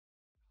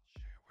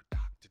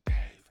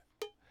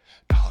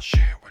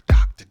KnolShare with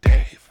Dr.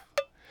 Dave.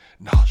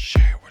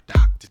 KnolShare with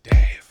Dr.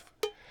 Dave.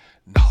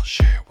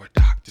 KnolShare with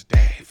Dr.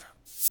 Dave.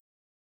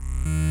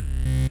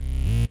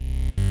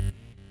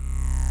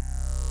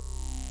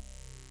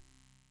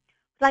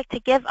 I'd like to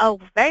give a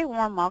very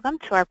warm welcome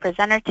to our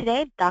presenter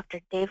today, Dr.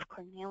 Dave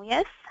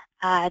Cornelius.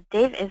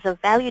 Dave is a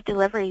value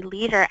delivery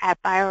leader at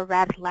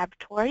Biorad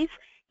Laboratories.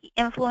 He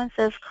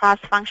influences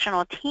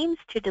cross-functional teams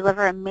to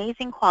deliver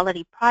amazing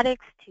quality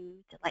products to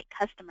delight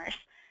customers.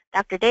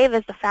 Dr. Dave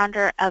is the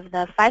founder of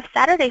the 5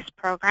 Saturdays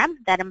program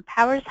that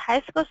empowers high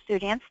school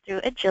students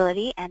through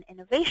agility and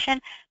innovation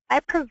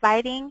by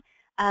providing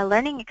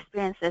learning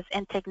experiences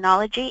in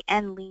technology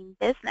and lean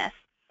business.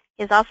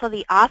 He is also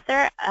the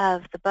author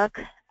of the book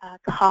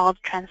called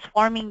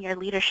Transforming Your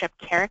Leadership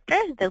Character,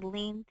 the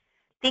Lean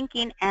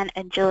Thinking and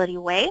Agility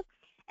Way,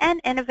 and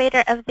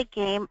innovator of the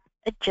game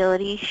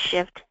Agility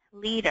Shift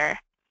Leader.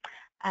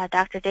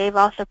 Dr. Dave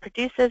also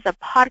produces a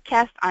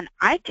podcast on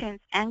iTunes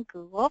and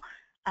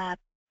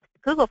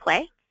Google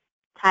Play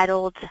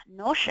titled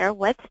KnolShare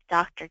with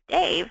Dr.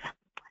 Dave.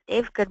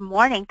 Dave, good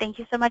morning. Thank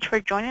you so much for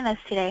joining us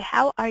today.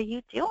 How are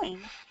you doing?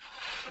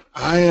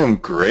 I am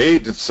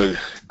great. It's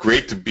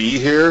great to be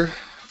here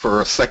for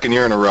a second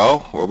year in a row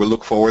where we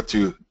look forward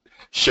to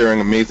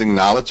sharing amazing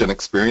knowledge and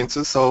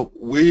experiences. So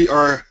we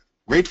are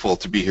grateful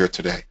to be here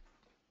today.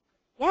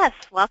 Yes,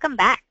 welcome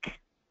back.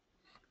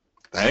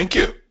 Thank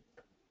you.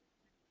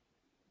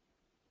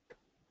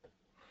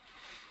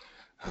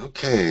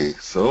 Okay,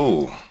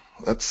 so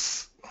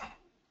let's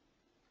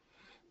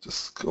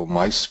just go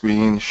my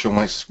screen, show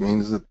my screen.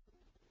 Is it?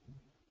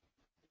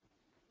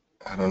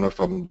 I don't know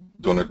if I'm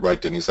doing it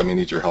right, Denise. I may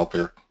need your help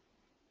here.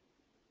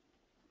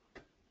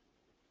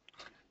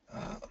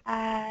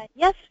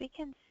 Yes, we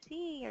can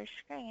see your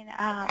screen.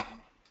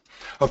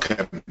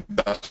 Okay,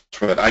 that's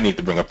right. I need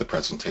to bring up the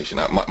presentation.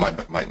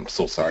 I'm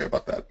so sorry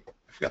about that.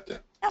 I forgot to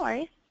No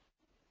worries.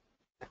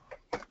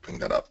 bring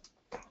that up.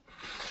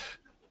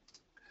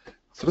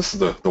 So this is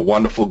the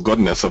wonderful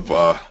goodness of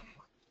live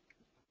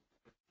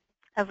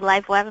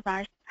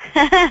webinars.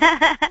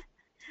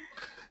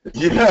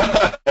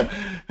 yeah,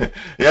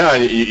 yeah.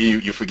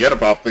 You forget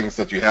about things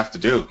that you have to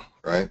do,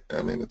 right?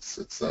 I mean, it's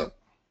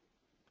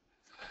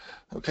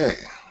okay.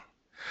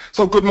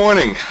 So good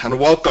morning and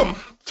welcome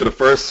to the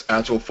first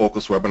Agile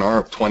Focus webinar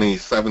of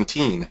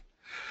 2017.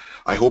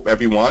 I hope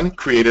everyone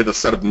created a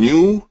set of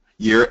new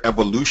year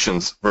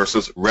evolutions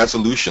versus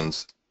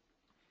resolutions.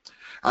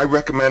 I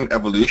recommend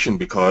evolution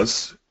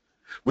because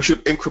we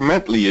should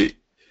incrementally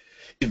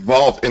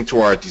evolve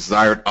into our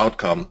desired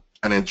outcome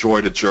and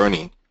enjoy the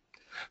journey.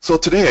 So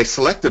today I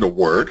selected a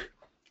word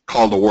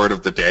called the word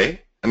of the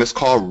day, and it's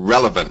called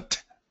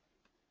relevant.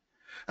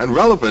 And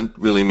relevant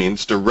really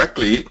means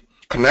directly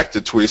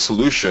connected to a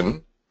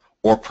solution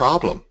or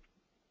problem.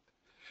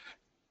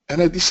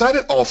 And I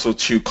decided also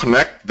to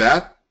connect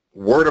that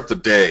word of the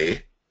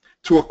day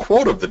to a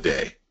quote of the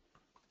day.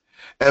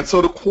 And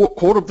so the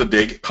quote of the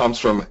day comes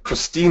from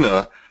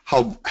Christina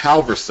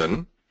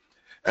Halverson,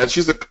 and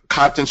she's a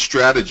content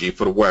strategy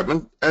for the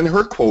web, and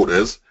her quote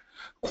is,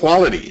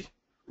 "Quality,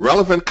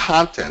 relevant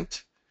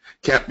content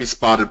can't be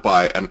spotted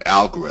by an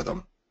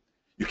algorithm.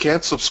 You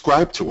can't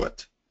subscribe to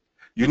it.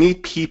 You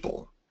need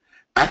people,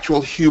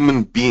 actual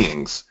human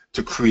beings,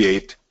 to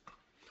create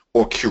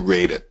or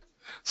curate it."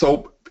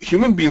 So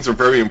human beings are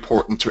very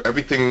important to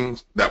everything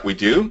that we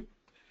do,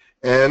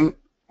 and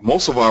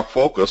most of our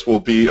focus will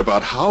be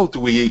about how do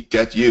we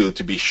get you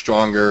to be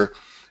stronger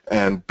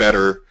and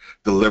better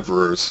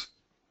deliverers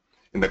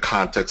in the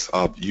context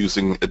of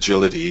using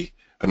agility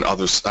and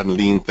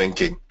lean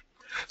thinking.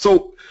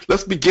 So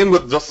let's begin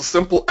with just a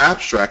simple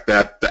abstract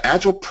that the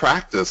Agile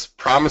practice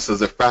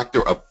promises a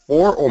factor of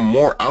 4 or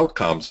more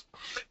outcomes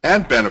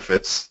and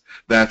benefits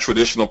than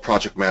traditional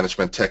project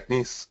management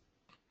techniques.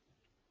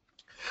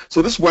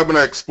 So this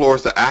webinar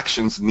explores the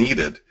actions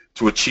needed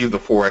to achieve the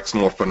 4x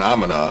more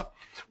phenomena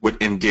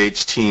with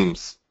engaged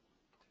teams.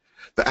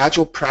 The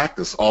Agile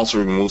practice also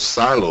removes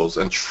silos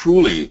and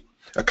truly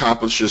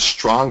accomplishes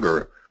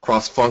stronger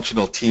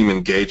cross-functional team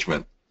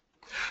engagement.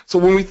 So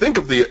when we think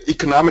of the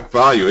economic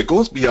value, it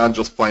goes beyond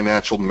just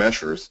financial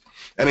measures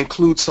and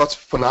includes such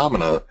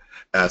phenomena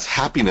as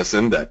happiness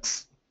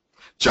index,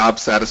 job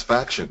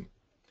satisfaction,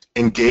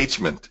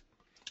 engagement,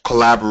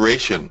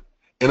 collaboration,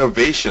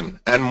 innovation,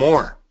 and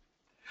more.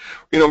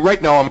 You know,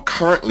 right now I'm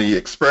currently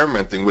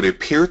experimenting with a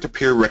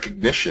peer-to-peer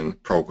recognition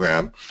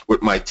program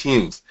with my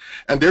teams,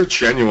 and they're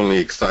genuinely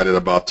excited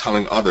about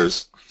telling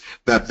others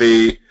that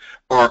they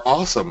are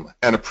awesome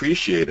and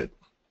appreciated.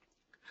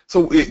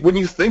 So when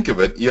you think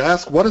of it, you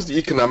ask, what is the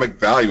economic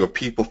value of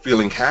people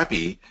feeling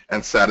happy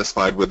and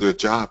satisfied with their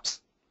jobs?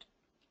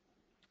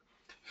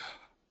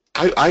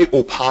 I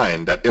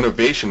opine that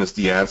innovation is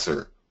the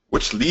answer,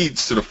 which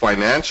leads to the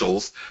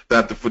financials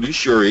that the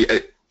fiduciary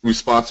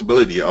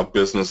responsibility of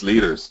business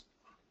leaders.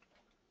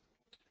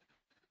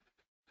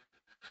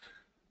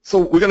 So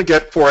we're going to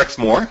get 4x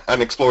more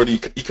and explore the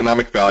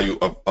economic value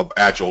of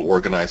Agile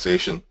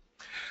organization.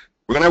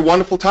 We're going to have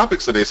wonderful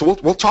topics today. So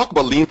we'll talk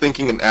about lean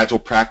thinking and Agile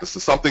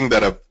practices, something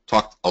that I've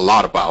talked a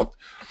lot about.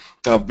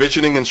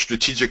 visioning and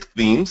strategic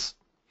themes,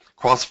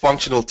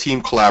 cross-functional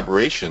team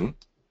collaboration,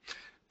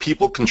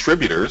 people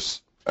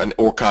contributors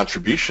or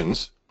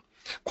contributions,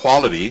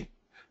 quality,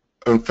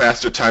 and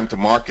faster time to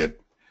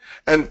market.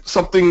 And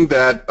something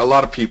that a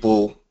lot of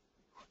people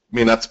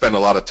may not spend a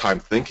lot of time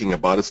thinking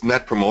about is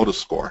Net Promoter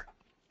Score.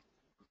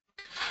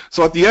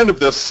 So at the end of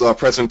this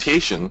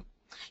presentation,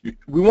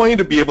 we want you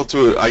to be able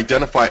to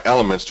identify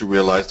elements to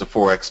realize the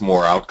 4X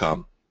More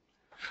outcome,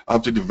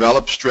 to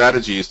develop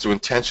strategies to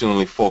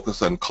intentionally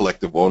focus on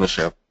collective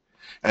ownership,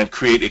 and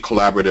create a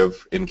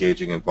collaborative,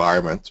 engaging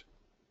environment.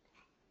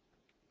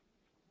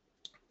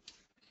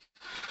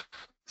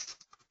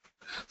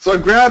 So I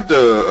grabbed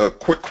a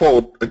quick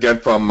quote again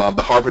from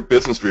the Harvard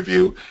Business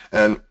Review,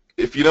 and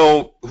if you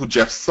know who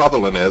Jeff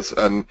Sutherland is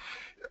and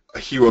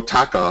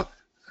Hirotaka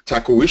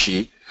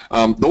Takeuchi,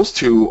 those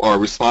two are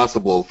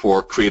responsible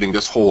for creating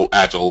this whole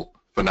Agile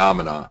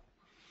phenomena.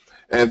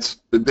 And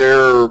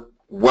they're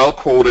well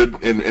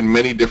quoted in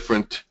many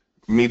different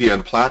media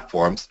and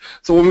platforms.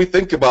 So when we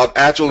think about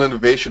Agile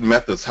innovation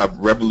methods have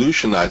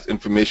revolutionized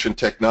information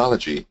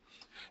technology,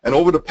 and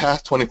over the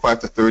past 25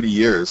 to 30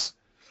 years,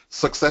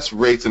 success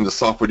rates in the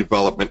software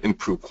development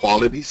improved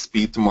quality,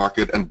 speed to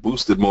market, and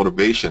boosted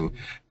motivation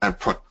and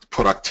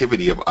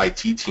productivity of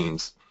IT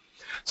teams.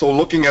 So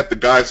looking at the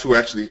guys who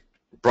actually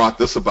brought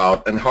this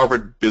about, and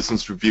Harvard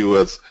Business Review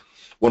as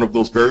one of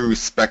those very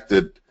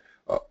respected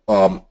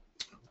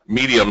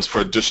mediums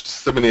for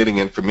disseminating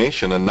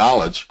information and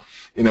knowledge,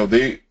 you know,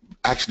 they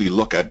actually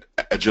look at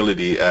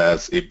agility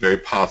as a very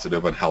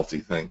positive and healthy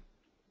thing.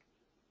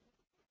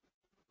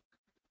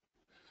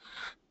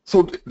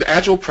 So the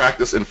Agile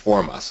practice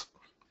inform us.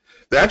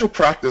 The Agile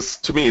practice,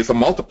 to me, is a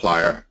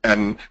multiplier,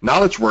 and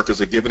knowledge workers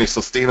are given a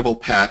sustainable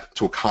path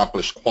to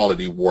accomplish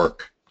quality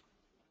work.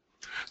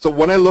 So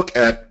when I look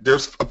at,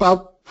 there's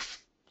about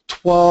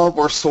 12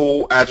 or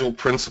so Agile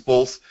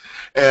principles,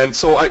 and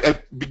so I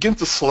begin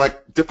to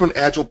select different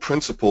Agile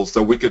principles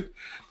that we could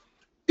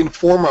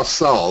inform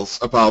ourselves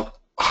about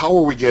how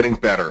are we getting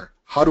better,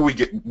 how do we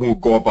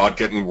go about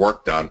getting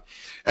work done.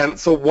 And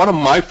so one of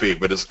my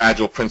favorite is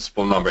Agile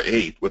principle number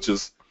 8, which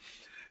is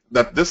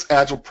that this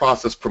Agile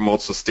process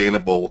promotes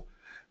sustainable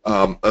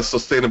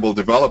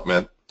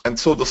development, and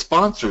so the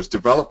sponsors,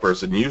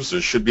 developers, and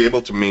users should be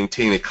able to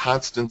maintain a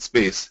constant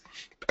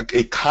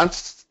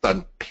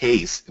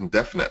pace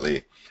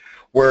indefinitely,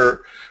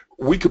 where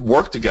we could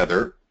work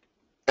together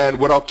and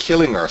without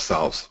killing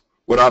ourselves,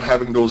 without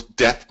having those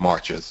death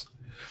marches.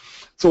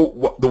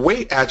 So the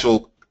way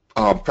Agile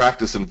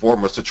practice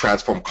informs us to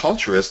transform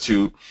culture is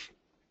to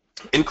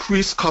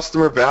increase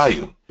customer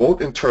value,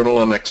 both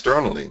internal and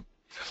externally.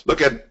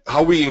 Look at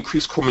how we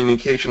increase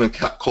communication and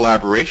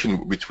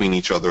collaboration between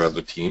each other as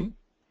a team,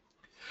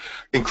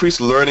 increase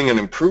learning and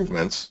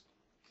improvements,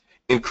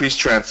 increase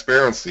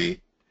transparency,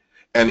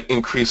 and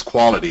increase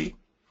quality.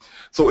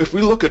 So if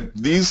we look at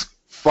these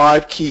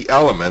 5 key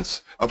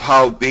elements of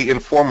how they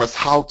inform us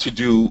how to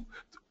do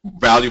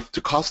value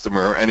to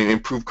customer and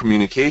improve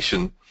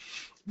communication,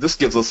 this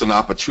gives us an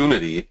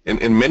opportunity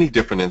in many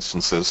different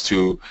instances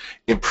to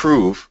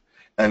improve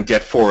and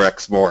get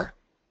 4X more.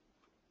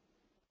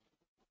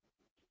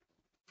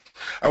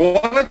 I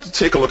wanted to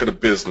take a look at a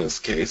business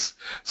case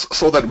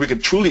so that we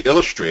could truly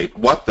illustrate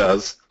what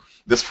does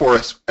this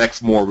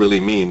 4X more really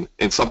mean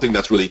in something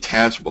that's really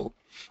tangible.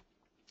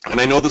 And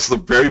I know this is a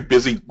very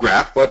busy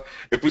graph, but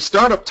if we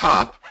start up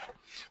top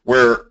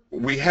where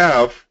we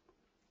have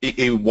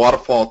a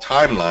waterfall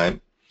timeline,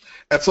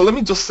 and so let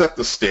me just set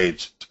the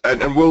stage,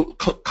 and we'll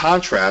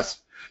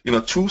contrast, you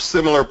know, 2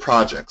 similar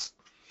projects.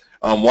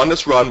 One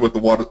is run with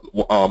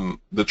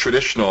the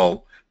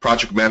traditional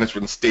project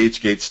management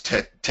stage gate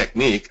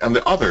technique, and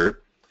the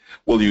other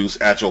will use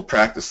Agile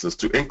practices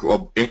to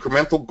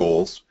incremental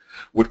goals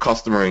with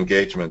customer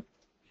engagement.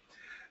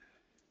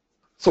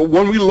 So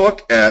when we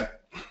look at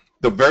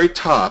the very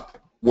top,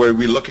 where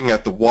we're looking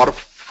at the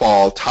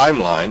waterfall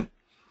timeline,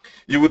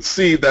 you would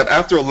see that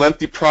after a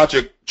lengthy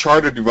project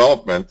charter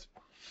development,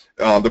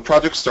 the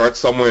project starts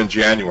somewhere in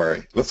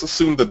January. Let's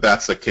assume that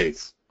that's the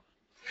case.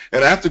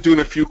 And after doing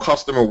a few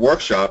customer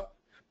workshops,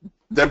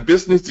 then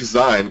business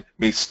design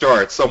may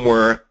start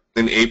somewhere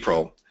in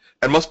April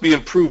and must be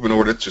improved in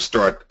order to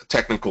start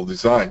technical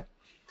design.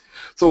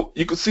 So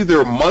you can see there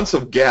are months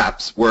of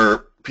gaps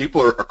where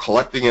people are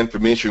collecting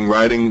information,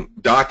 writing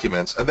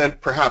documents, and then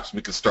perhaps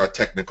we could start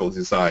technical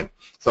design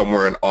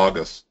somewhere in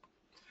August.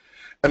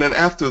 And then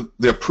after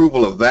the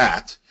approval of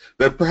that,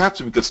 then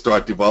perhaps we could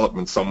start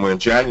development somewhere in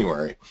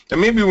January. And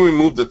maybe we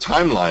move the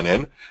timeline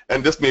in,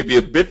 and this may be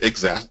a bit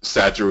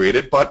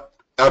exaggerated, but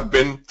I've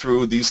been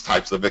through these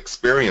types of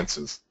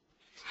experiences.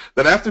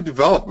 Then after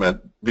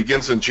development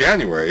begins in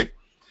January,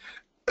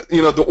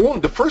 you know,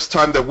 the first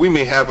time that we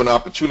may have an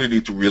opportunity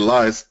to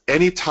realize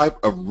any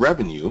type of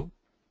revenue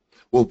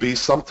will be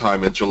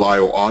sometime in July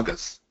or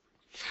August.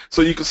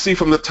 So you can see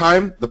from the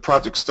time the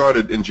project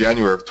started in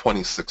January of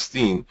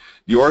 2016,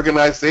 the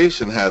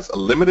organization has a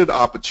limited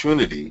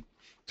opportunity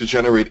to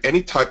generate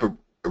any type of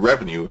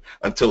revenue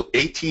until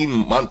 18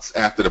 months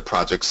after the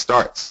project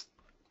starts.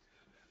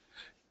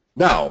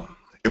 Now,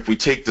 if we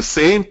take the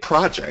same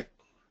project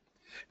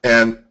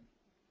and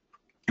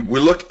we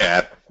look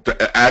at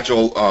the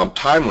Agile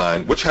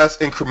timeline, which has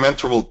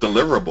incremental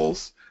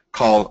deliverables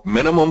called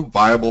minimum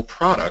viable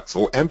products,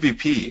 or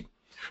MVP,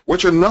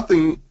 which are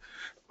nothing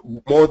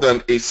more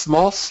than a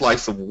small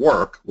slice of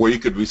work where you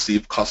could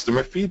receive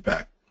customer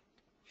feedback.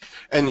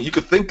 And you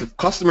could think of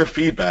customer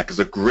feedback as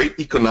a great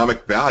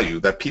economic value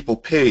that people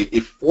pay a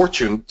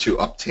fortune to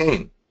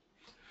obtain.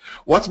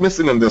 What's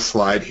missing on this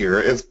slide here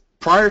is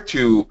prior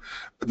to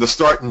the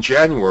start in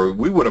January,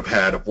 we would have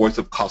had a voice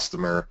of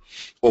customer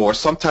or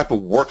some type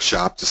of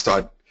workshop to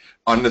start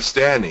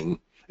understanding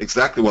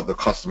exactly what the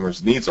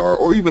customer's needs are,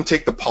 or even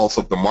take the pulse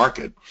of the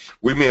market.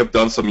 We may have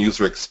done some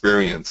user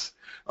experience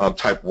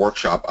type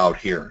workshop out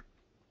here.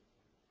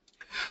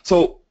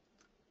 So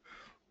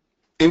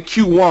in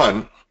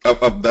Q1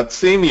 of that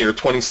same year,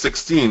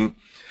 2016,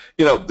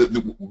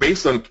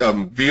 based on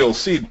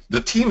VOC,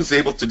 the team is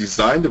able to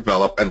design,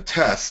 develop, and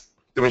test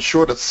to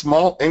ensure that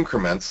small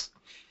increments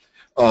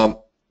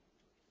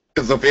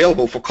is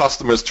available for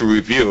customers to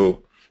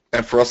review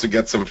and for us to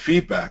get some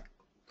feedback.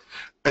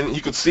 And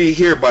you can see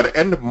here by the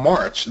end of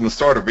March and the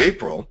start of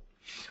April,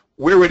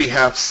 we already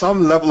have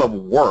some level of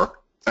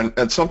work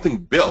and something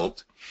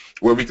built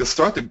where we can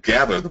start to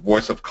gather the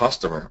voice of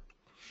customer.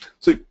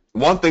 So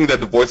one thing that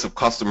the voice of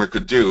customer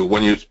could do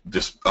when you're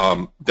just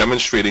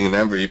demonstrating an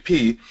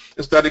MVP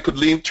is that it could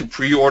lead to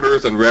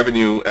pre-orders and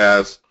revenue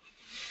as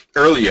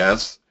early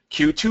as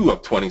Q2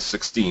 of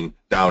 2016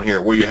 down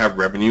here, where you have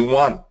revenue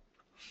 1.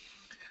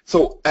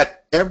 So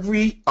at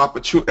every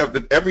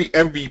opportunity, every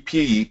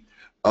MVP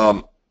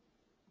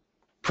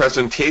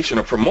presentation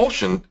or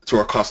promotion to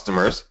our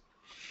customers,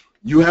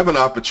 you have an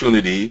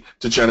opportunity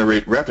to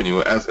generate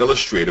revenue as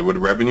illustrated with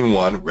revenue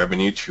 1,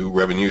 revenue 2,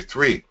 revenue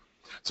 3.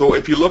 So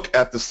if you look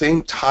at the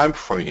same time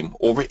frame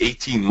over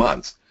 18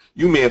 months,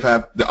 you may have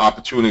had the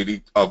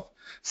opportunity of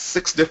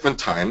 6 different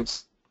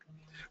times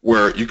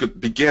where you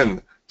could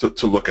begin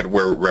to look at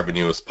where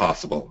revenue is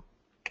possible.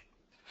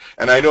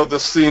 And I know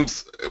this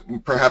seems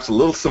perhaps a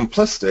little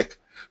simplistic,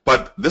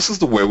 but this is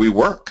the way we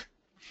work.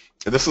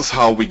 This is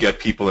how we get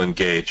people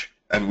engaged,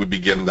 and we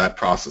begin that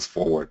process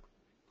forward.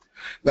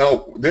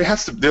 Now,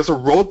 there's a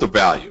road to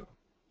value.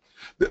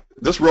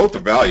 This road to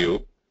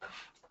value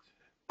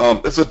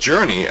is a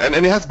journey, and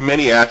it has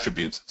many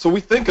attributes. So we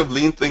think of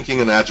lean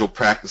thinking and agile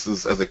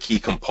practices as a key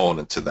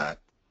component to that.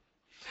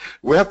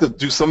 We have to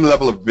do some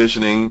level of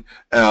visioning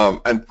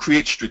and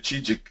create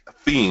strategic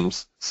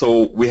themes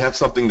so we have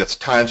something that's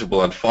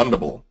tangible and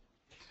fundable.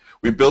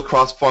 We build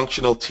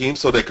cross-functional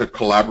teams so they could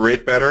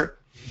collaborate better,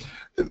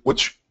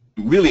 which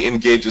really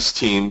engages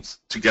teams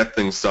to get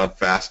things done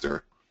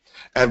faster,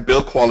 and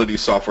build quality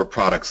software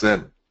products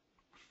in.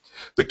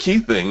 The key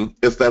thing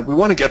is that we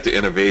want to get to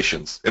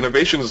innovations.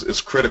 Innovation is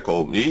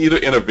critical. You either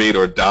innovate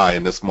or die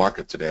in this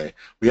market today.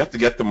 We have to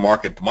get to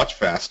market much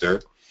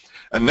faster,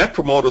 and Net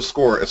Promoter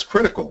Score is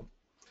critical.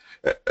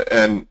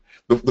 And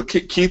the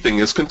key thing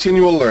is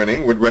continual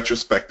learning with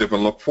retrospective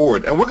and look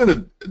forward. And we're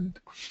going to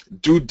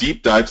do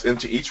deep dives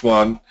into each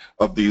one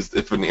of these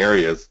different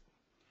areas.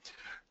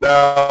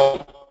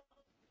 Now,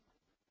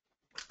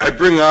 I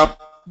bring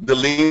up the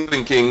lean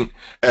thinking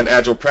and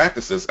agile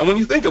practices. And when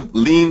you think of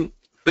lean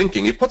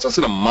thinking, it puts us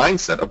in a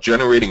mindset of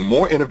generating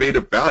more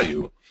innovative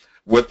value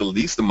with the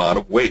least amount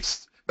of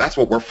waste. That's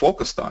what we're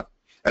focused on.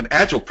 And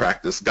agile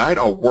practice guide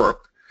our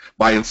work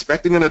by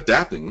inspecting and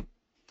adapting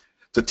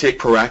to take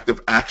proactive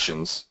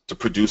actions to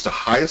produce the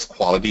highest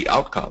quality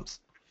outcomes.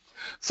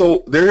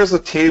 So there is a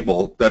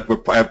table that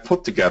I have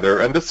put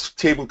together, and this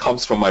table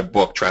comes from my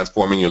book,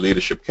 Transforming Your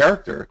Leadership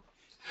Character,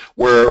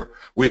 where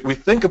we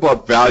think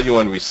about value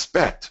and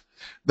respect,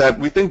 that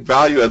we think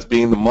value as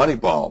being the money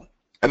ball.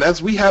 And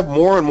as we have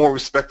more and more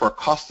respect for our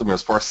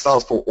customers, for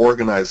ourselves, for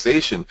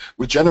organization,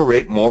 we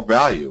generate more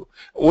value,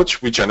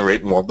 which we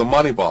generate more of the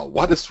money ball.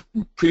 What is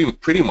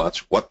pretty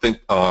much what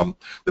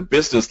the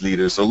business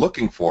leaders are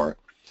looking for.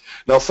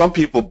 Now, some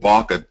people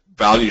balk at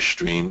value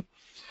stream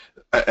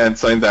and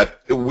saying that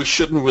we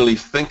shouldn't really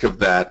think of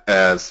that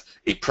as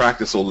a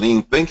practice of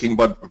lean thinking,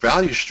 but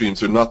value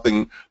streams are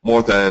nothing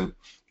more than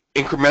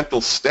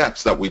incremental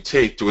steps that we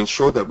take to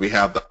ensure that we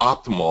have the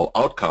optimal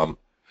outcome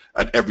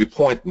at every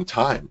point in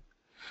time.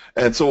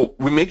 And so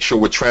we make sure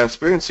with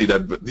transparency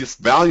that these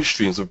value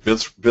streams are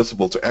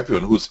visible to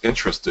everyone who's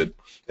interested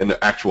in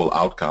the actual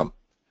outcome.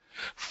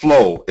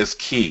 Flow is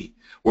key,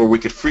 where we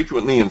could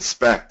frequently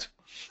inspect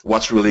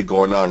what's really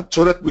going on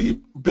so that we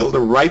build the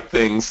right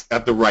things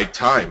at the right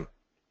time.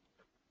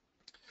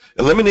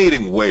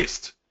 Eliminating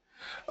waste.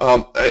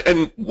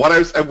 And what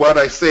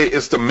I say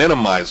is to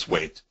minimize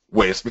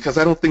waste, because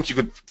I don't think you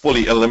could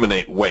fully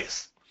eliminate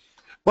waste.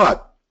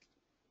 But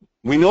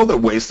we know that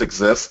waste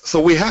exists,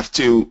 so we have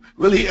to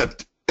really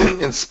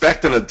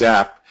inspect and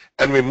adapt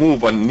and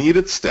remove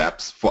unneeded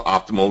steps for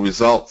optimal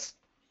results.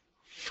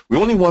 We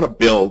only want to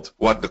build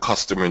what the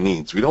customer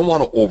needs. We don't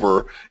want to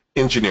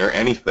over-engineer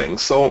anything.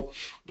 So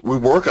we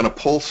work on a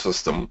pull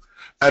system,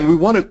 and we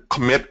want to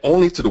commit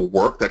only to the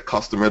work that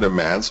customer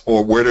demands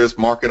or where there's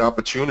market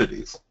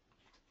opportunities.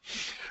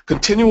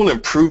 continual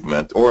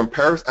improvement or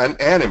and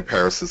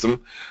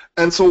empiricism,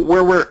 and so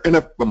where we're in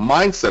a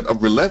mindset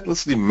of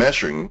relentlessly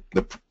measuring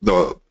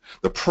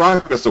the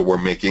progress that we're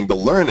making, the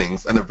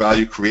learnings, and the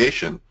value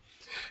creation.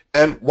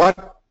 And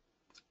what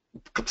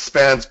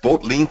spans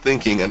both lean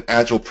thinking and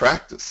agile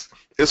practice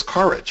is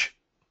courage.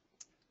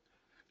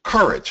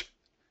 Courage.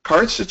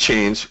 Courage to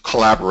change,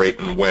 collaborate,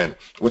 and win,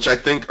 which I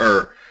think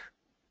are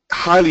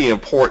highly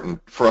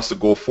important for us to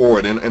go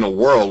forward in a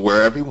world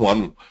where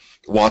everyone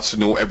wants to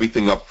know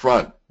everything up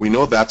front. We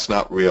know that's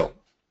not real.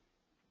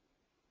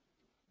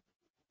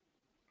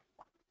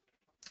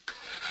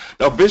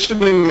 Now,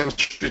 visioning and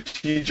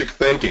strategic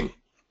thinking.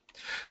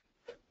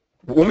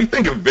 When we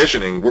think of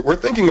visioning, we're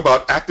thinking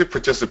about active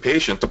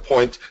participation to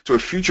point to a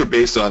future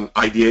based on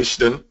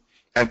ideation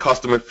and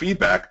customer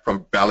feedback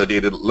from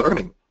validated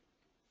learning.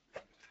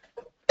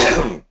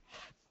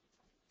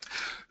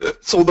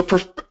 So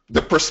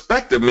the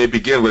perspective may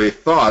begin with a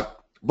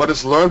thought, but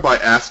is learned by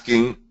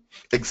asking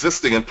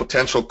existing and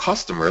potential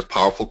customers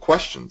powerful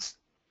questions.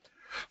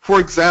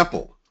 For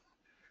example,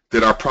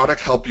 did our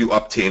product help you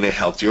obtain a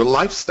healthier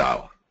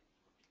lifestyle?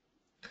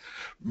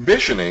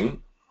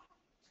 Visioning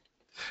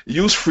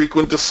use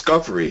frequent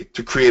discovery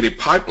to create a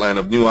pipeline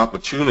of new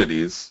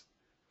opportunities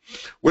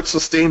which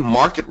sustain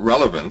market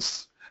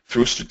relevance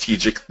through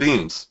strategic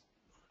themes.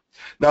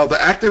 Now, the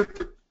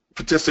active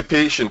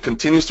participation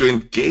continues to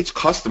engage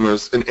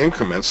customers in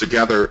increments to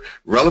gather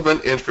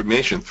relevant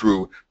information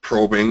through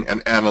probing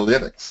and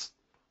analytics.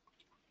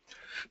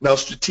 Now,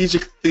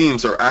 strategic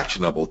themes are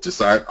actionable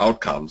desired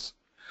outcomes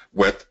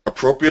with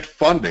appropriate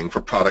funding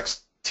for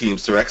products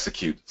teams to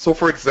execute. So,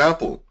 for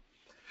example,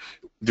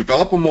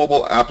 develop a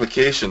mobile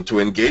application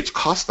to engage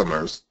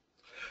customers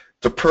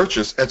to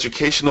purchase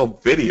educational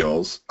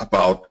videos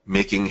about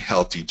making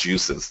healthy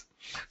juices.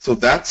 So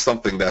that's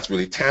something that's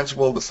really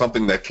tangible, that's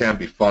something that can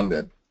be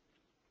funded.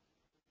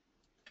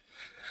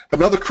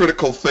 Another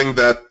critical thing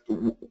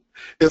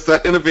is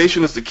that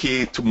innovation is the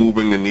key to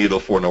moving the needle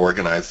for an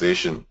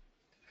organization.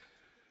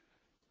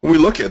 When we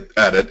look at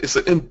it, it's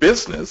that in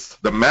business,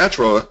 the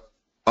mantra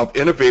of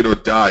innovate or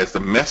die is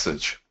the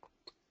message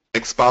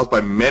espoused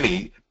by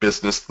many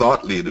business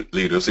thought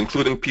leaders,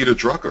 including Peter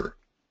Drucker.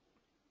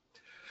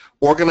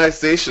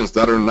 Organizations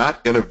that are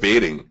not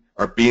innovating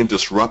are being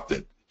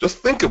disrupted. Just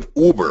think of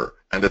Uber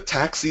and the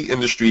taxi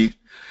industry.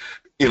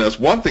 It's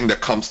one thing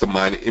that comes to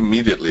mind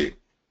immediately.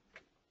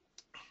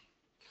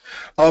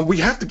 We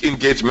have to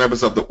engage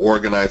members of the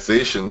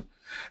organization,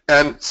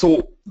 and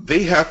so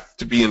they have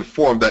to be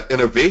informed that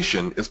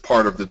innovation is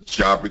part of the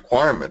job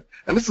requirement.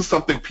 And this is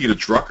something Peter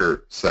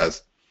Drucker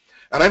says.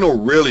 And I know,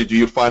 rarely do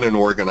you find an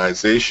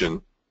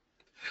organization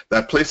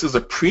that places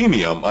a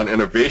premium on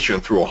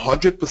innovation through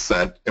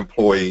 100%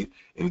 employee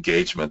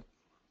engagement.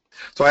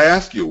 So I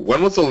ask you,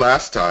 when was the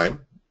last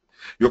time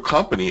your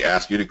company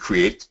asked you to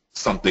create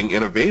something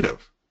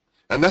innovative?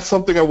 And that's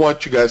something I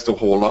want you guys to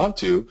hold on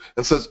to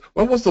and says,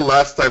 when was the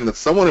last time that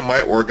someone in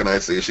my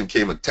organization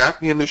came and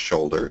tapped me in the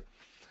shoulder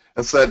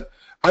and said,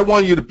 I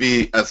want you to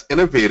be as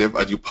innovative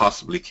as you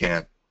possibly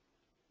can?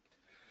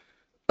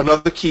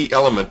 Another key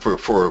element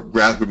for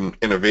rapid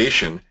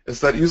innovation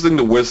is that using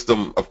the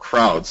wisdom of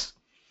crowds,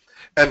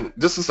 and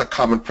this is a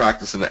common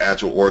practice in the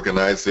Agile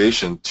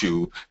organization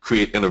to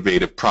create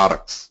innovative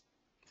products.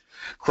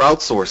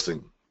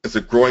 Crowdsourcing is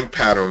a growing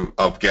pattern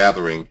of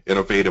gathering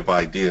innovative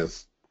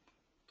ideas.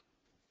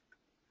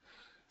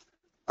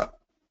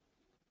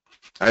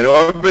 I know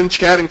I've been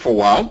chatting for a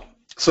while,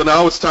 so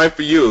now it's time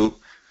for you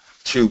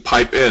to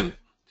pipe in.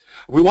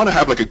 We want to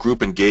have like a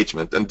group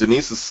engagement, and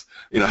Denise is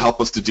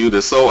help us to do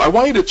this. So I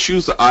want you to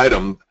choose the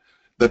item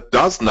that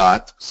does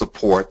not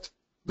support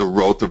the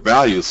road to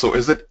value. So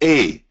is it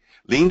A,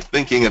 lean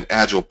thinking and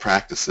agile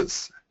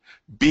practices,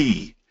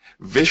 B,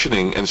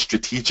 visioning and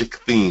strategic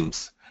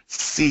themes,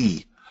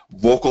 C,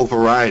 vocal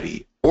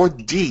variety, or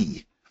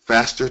D,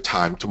 faster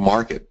time to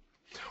market?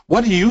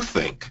 What do you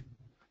think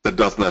that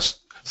does not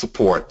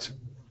support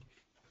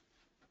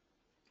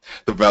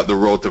the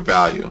road to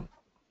value?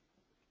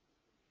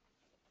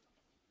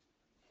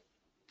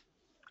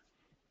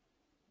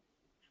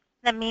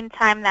 In the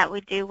meantime that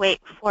we do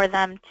wait for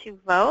them to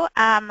vote,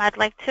 I'd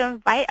like to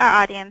invite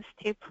our audience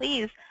to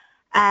please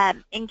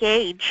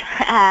engage.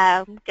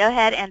 Go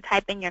ahead and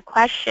type in your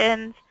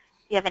questions.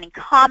 If you have any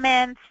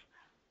comments,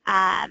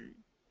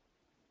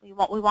 we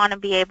want to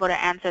be able to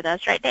answer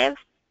those, right, Dave?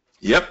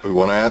 Yep,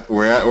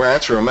 we're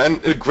answering them.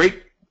 And a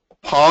great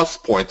pause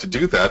point to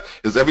do that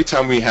is every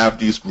time we have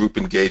these group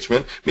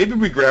engagement, maybe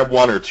we grab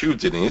one or two,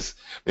 Denise.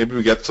 Maybe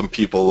we get some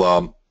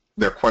people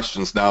their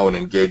questions now and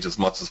engage as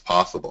much as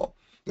possible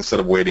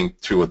instead of waiting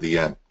to at the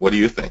end. What do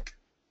you think?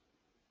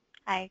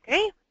 I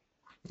agree.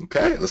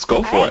 Okay, let's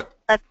go for it.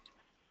 Let's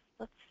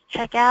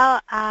check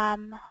out our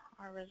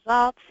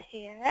results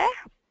here.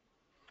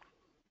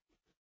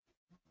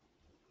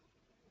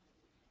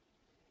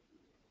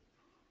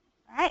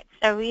 All right,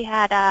 so we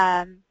had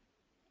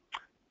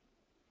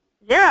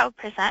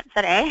 0%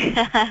 said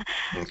A,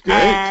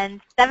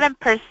 and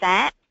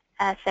 7%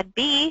 said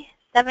B,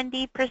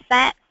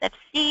 70% said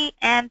C,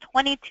 and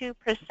 22%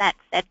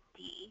 said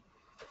D.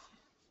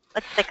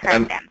 What's the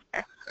correct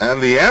answer?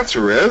 And the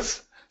answer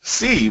is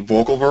C,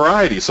 vocal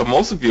variety. So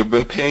most of you have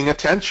been paying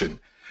attention.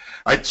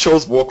 I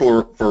chose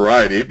vocal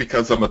variety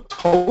because I'm a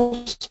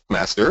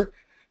Toastmaster,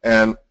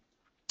 and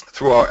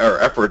through our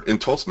effort in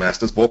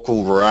Toastmasters,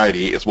 vocal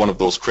variety is one of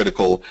those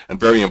critical and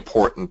very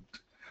important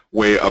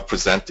way of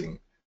presenting.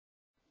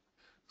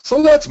 So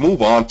let's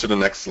move on to the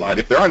next slide.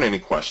 If there aren't any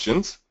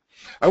questions,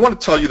 I want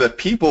to tell you that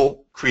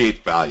people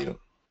create value.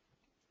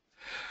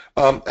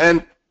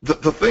 And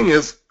the thing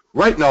is,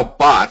 right now,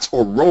 bots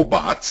or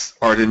robots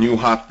are the new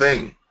hot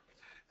thing.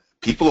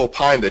 People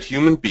opine that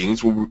human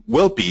beings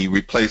will be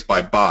replaced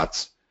by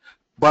bots.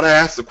 But I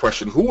ask the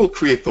question, who will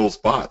create those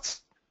bots?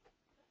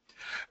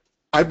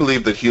 I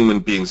believe that human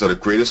beings are the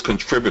greatest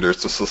contributors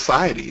to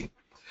society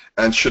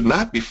and should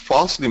not be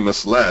falsely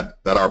misled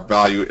that our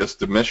value is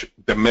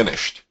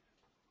diminished.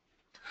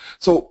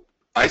 So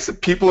I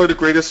said people are the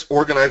greatest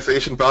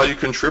organization value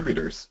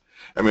contributors.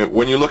 I mean,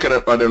 when you look at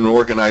an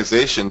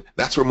organization,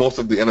 that's where most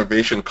of the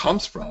innovation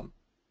comes from.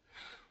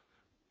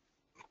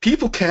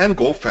 People can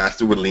go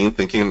faster with lean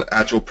thinking and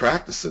agile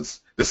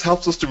practices. This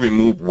helps us to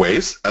remove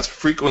waste as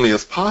frequently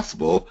as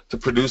possible to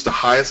produce the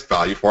highest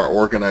value for our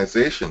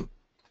organization.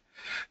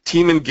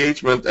 Team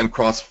engagement and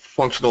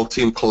cross-functional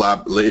team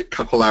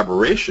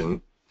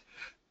collaboration,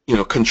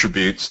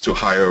 contributes to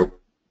higher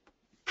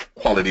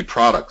quality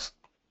products.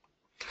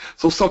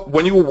 So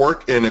when you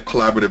work in a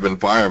collaborative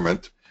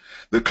environment,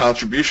 the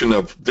contribution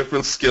of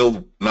different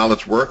skilled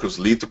knowledge workers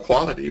lead to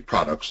quality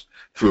products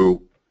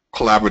through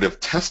collaborative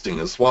testing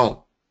as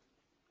well.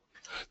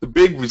 The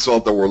big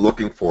result that we're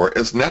looking for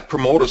is Net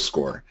Promoter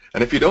Score.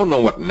 And if you don't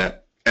know what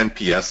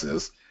NPS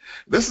is,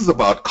 this is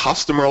about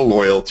customer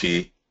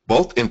loyalty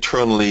both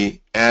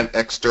internally and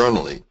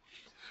externally.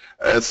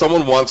 As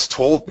someone once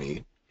told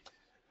me,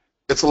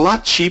 it's a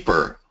lot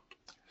cheaper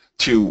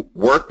to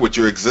work with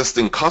your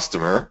existing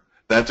customer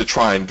than to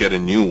try and get a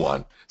new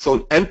one. So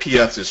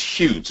NPS is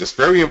huge. It's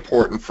very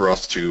important for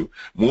us to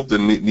move the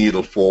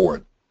needle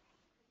forward.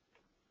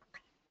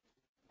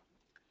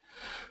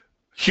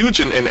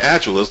 Huge in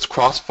Agile is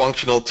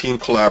cross-functional team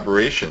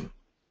collaboration.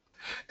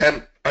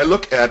 And I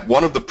look at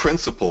one of the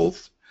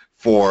principles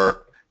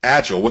for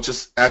Agile, which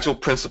is Agile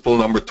principle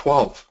number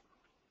 12.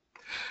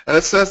 And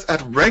it says,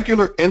 at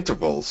regular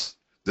intervals,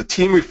 the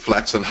team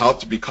reflects on how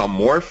to become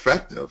more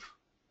effective.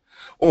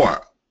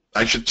 Or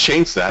I should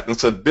change that and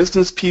said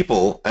business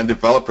people and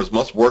developers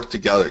must work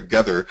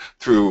together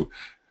through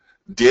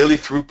daily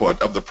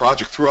throughput of the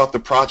project throughout the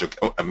project.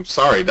 Oh, I'm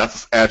sorry,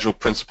 that's Agile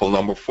principle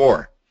number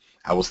 4.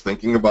 I was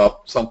thinking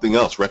about something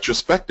else,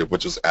 retrospective,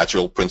 which is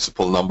Agile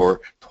principle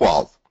number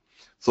 12.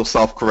 So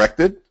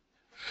self-corrected,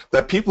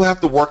 that people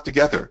have to work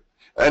together.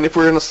 And if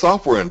we're in a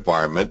software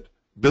environment,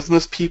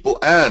 business people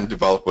and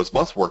developers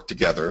must work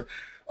together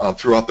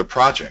throughout the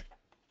project.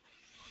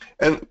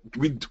 And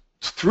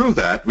through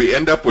that, we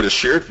end up with a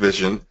shared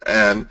vision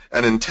and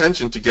an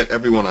intention to get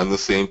everyone on the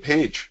same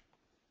page.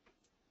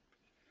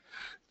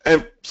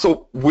 And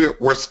so we're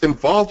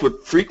involved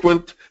with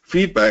frequent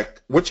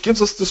feedback, which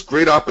gives us this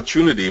great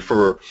opportunity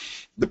for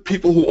the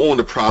people who own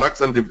the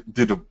products and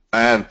the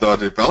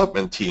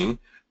development team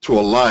to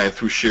align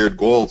through shared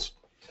goals.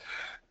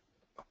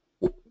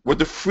 With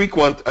the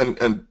frequent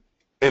and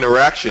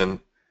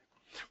interaction,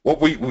 what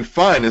we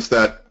find is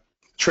that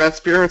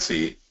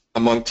transparency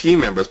among team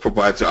members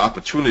provides the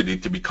opportunity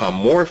to become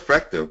more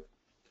effective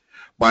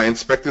by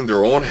inspecting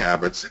their own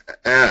habits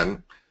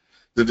and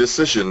the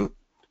decision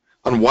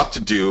on what to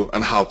do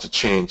and how to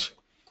change.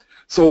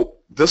 So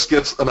this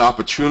gives an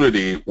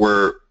opportunity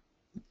where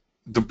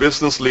the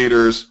business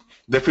leaders,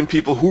 different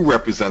people who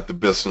represent the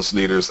business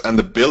leaders and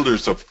the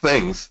builders of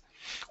things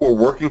who are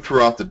working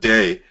throughout the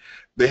day,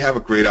 they have a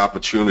great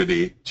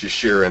opportunity to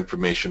share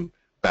information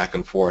back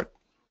and forth.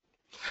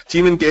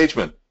 Team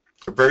engagement,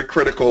 a very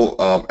critical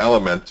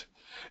element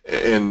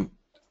in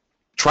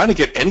trying to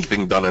get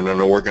anything done in an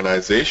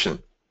organization.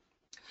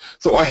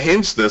 So I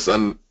hinged this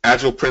on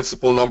Agile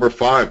principle number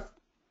 5.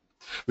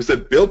 We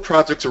said build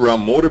projects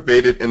around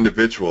motivated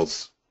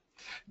individuals,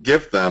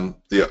 give them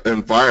the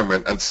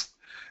environment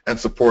and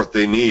support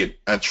they need,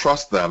 and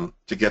trust them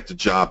to get the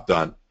job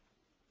done.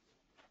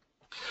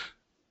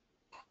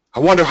 I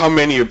wonder how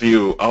many of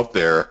you out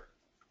there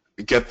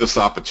get this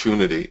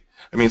opportunity.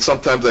 I mean,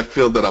 sometimes I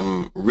feel that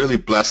I'm really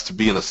blessed to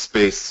be in a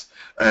space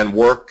and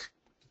work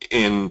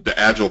in the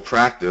Agile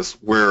practice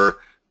where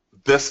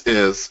this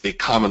is a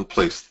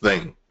commonplace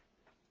thing,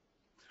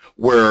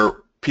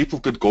 where people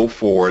could go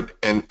forward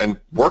and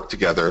work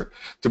together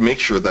to make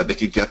sure that they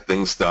could get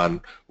things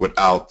done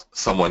without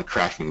someone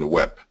cracking the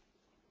whip.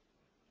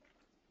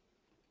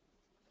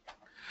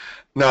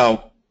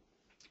 Now,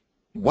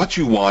 what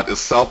you want is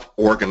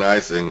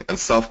self-organizing and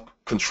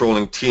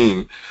self-controlling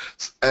team,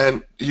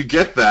 and you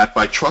get that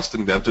by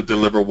trusting them to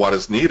deliver what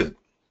is needed.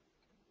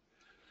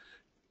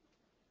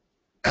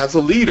 As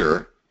a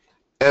leader,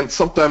 and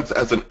sometimes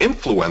as an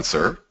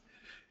influencer,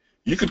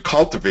 you could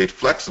cultivate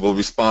flexible,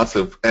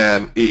 responsive,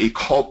 and a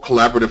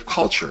collaborative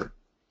culture.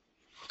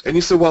 And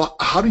you say, well,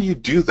 how do you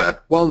do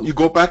that? Well, you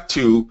go back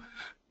to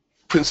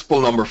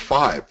principle number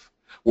 5,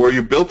 where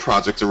you build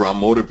projects around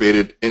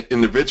motivated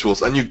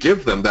individuals and you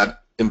give them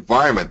that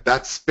environment,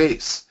 that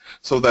space,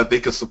 so that they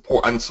can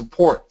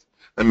support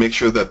and make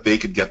sure that they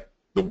could get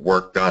the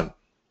work done.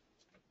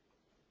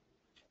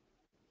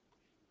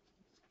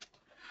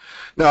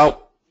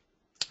 Now,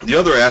 the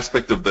other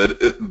aspect of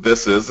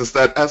this is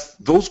that as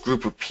those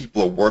group of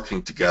people are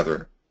working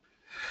together,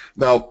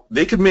 now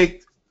they could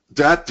make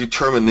that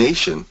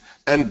determination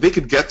and they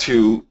could get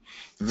to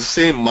the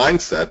same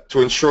mindset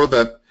to ensure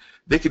that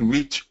they can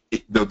reach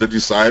the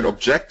desired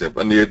objective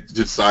and the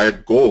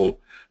desired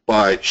goal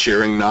by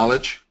sharing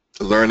knowledge,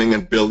 learning,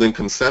 and building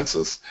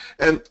consensus.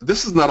 And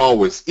this is not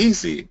always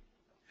easy,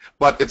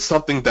 but it's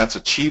something that's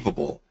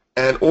achievable.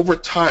 And over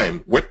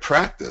time, with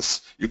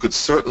practice, you could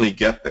certainly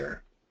get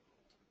there.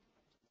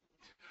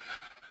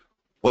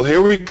 Well,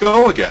 here we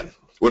go again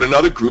with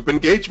another group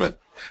engagement.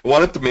 I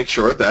wanted to make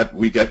sure that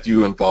we get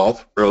you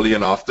involved early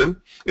and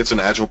often. It's an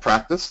Agile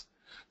practice.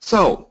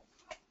 So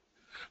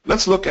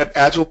let's look at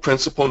Agile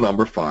principle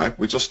number 5.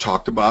 We just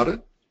talked about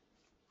it.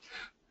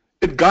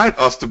 It guides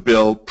us to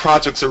build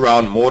projects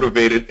around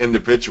motivated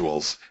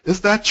individuals.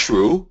 Is that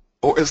true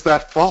or is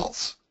that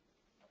false?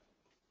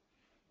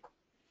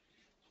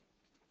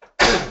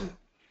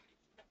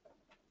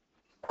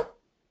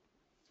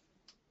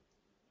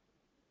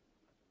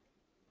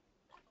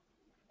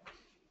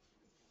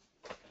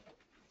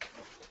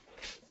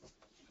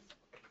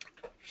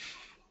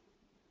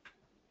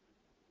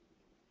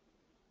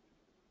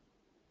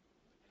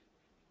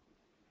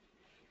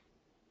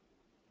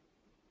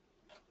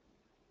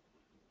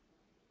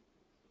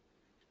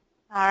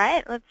 All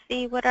right, let's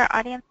see what our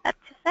audience had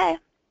to say.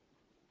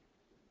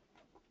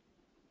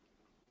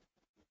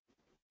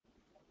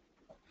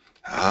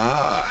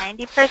 Ah,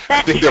 90%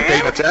 I think they're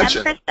paying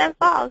attention. 10%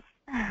 false.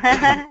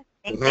 I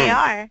think they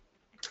are.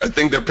 I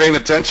think they're paying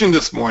attention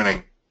this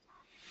morning.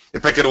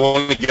 If I could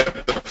only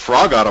get the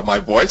frog out of my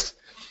voice.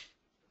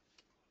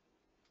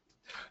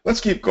 Let's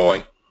keep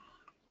going.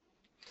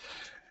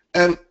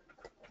 And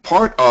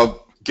part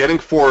of getting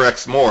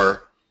 4x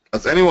more,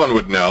 as anyone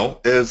would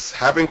know, is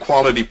having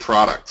quality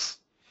products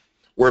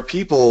where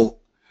people,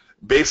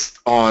 based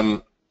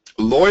on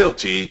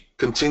loyalty,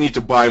 continue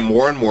to buy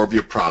more and more of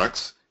your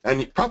products,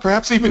 and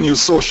perhaps even use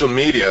social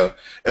media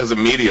as a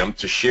medium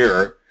to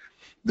share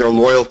their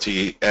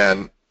loyalty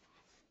and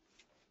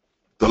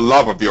the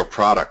love of your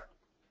product.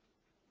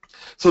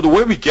 So the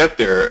way we get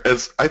there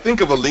is, I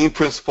think of a lean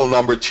principle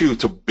number 2,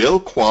 to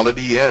build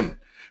quality in.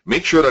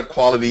 Make sure that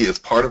quality is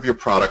part of your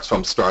products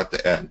from start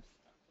to end.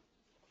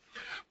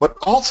 But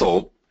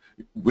also,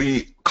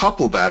 we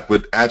couple that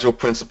with Agile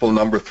principle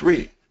number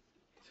 3.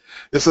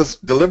 It says,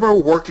 deliver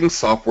working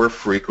software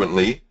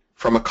frequently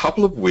from a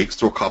couple of weeks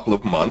to a couple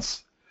of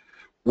months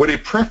with a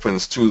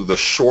preference to the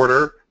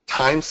shorter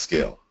time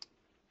scale.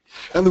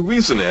 And the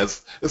reason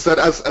is that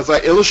as I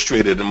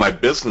illustrated in my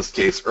business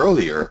case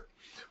earlier,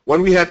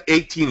 when we had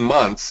 18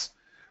 months,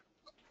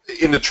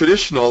 in the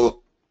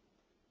traditional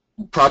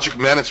project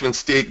management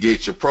stage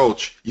gate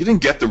approach, you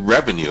didn't get the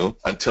revenue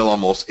until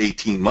almost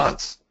 18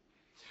 months.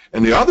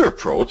 And the other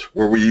approach,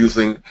 where we're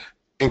using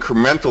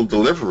incremental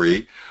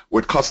delivery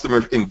with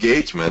customer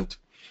engagement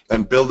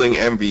and building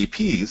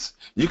MVPs,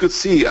 you could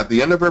see at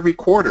the end of every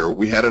quarter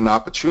we had an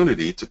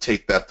opportunity to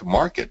take that to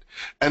market.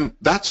 And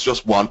that's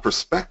just one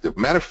perspective.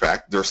 Matter of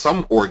fact, there's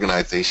some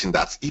organization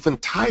that's even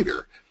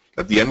tighter.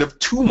 At the end of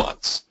 2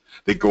 months,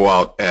 they go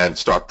out and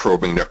start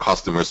probing their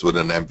customers with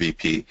an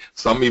MVP.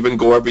 Some even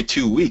go every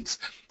 2 weeks.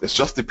 It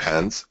just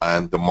depends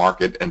on the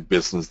market and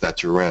business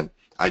that you're in.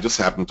 I just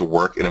happen to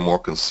work in a more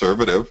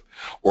conservative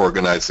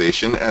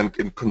organization and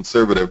in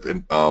conservative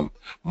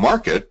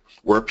market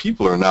where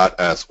people are not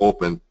as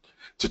open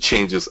to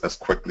changes as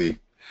quickly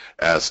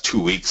as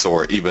 2 weeks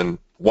or even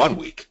 1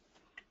 week.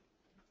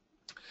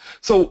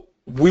 So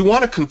we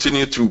want to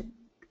continue to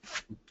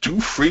do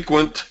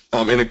frequent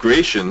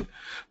integration,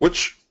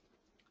 which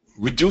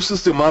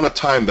reduces the amount of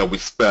time that we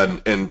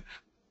spend in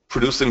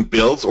producing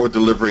builds or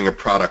delivering a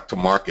product to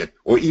market,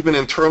 or even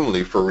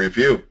internally for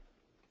review.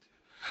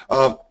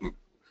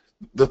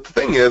 The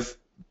thing is,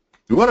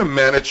 we want to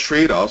manage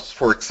trade-offs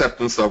for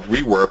acceptance of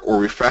rework or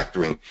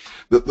refactoring.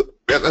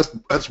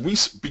 As we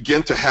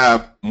begin to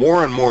have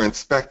more and more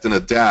inspect and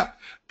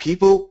adapt,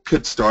 people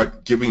could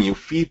start giving you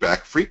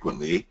feedback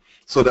frequently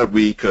so that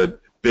we could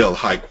build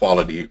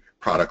high-quality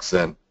products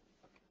in.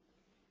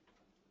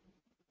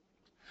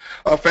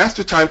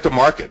 Faster time to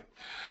market.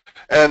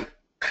 And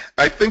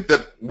I think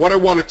that what I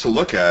wanted to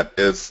look at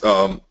is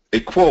a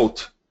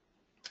quote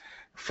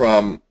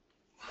from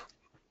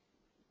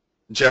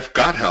Jeff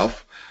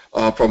Gotthelf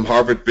from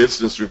Harvard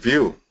Business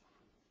Review.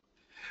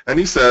 And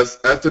he says,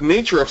 as the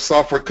nature of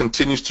software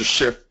continues to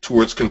shift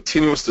towards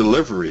continuous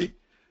delivery,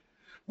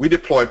 we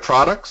deploy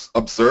products,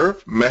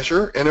 observe,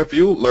 measure,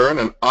 interview, learn,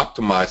 and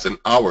optimize in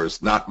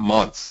hours, not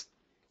months.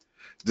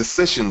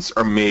 Decisions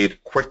are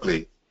made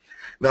quickly.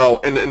 Now,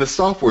 in the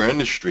software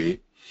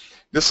industry,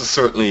 this is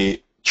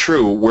certainly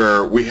true,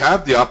 where we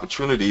have the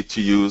opportunity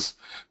to use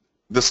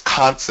this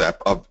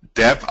concept of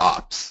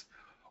DevOps,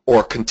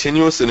 or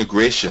continuous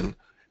integration,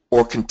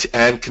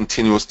 and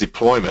continuous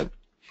deployment.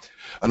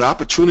 an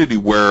opportunity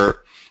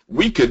where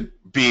we could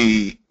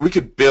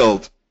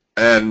build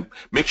and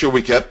make sure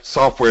we get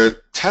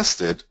software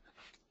tested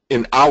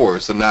in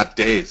hours and not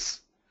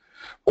days.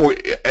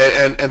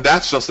 And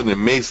that's just an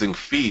amazing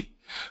feat.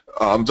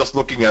 Just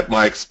looking at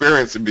my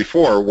experience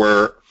before,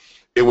 where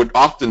it would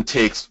often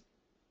take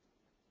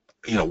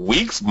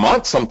weeks,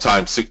 months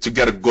sometimes to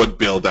get a good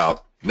build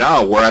out.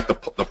 Now we're at the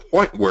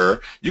point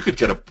where you could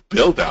get a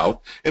build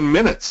out in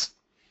minutes,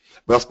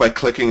 just by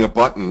clicking a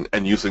button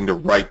and using the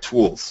right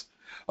tools.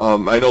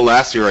 I know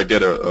last year I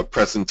did a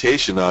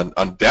presentation on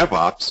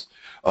DevOps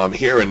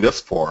here in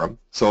this forum,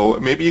 so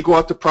maybe you go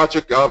out to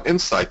Project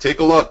Insight, take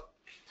a look.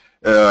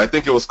 I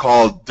think it was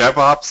called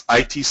DevOps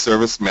IT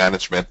Service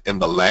Management in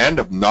the Land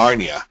of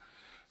Narnia.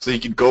 So you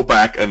can go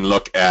back and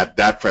look at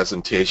that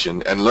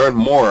presentation and learn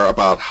more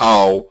about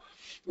how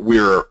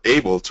we're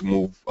able to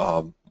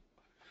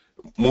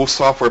move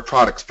software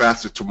products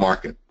faster to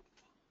market.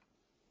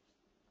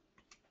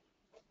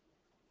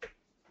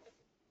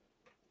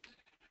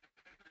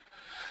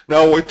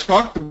 Now, we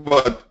talked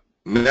about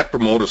Net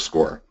Promoter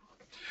Score.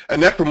 A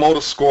Net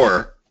Promoter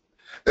Score,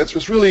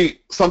 it's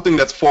really something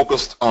that's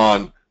focused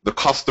on the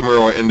customer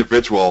or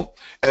individual,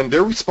 and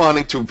they're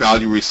responding to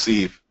value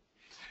received.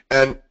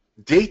 And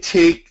they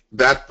take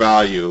that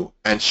value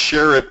and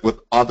share it with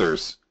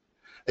others,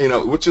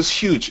 which is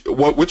huge.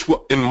 Which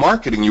in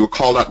marketing you would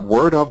call that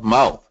word of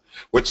mouth,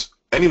 which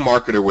any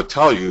marketer would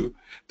tell you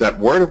that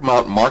word of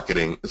mouth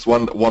marketing is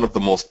one of the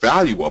most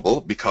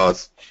valuable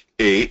because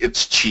A,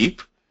 it's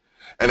cheap,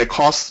 and it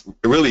costs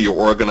really your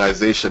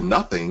organization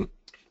nothing,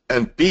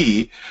 and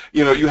B,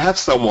 you have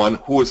someone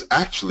who is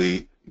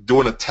actually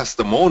doing a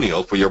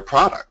testimonial for your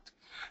product.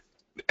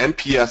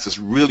 NPS is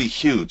really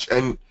huge,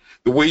 and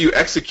the way you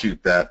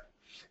execute that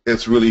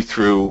is really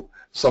through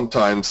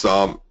sometimes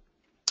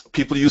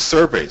people use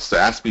surveys to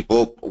ask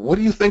people, what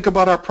do you think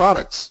about our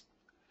products?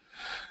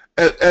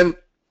 And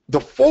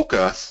the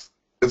focus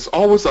is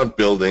always on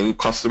building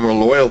customer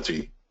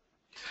loyalty.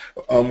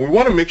 We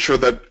want to make sure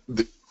that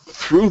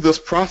through this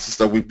process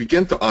that we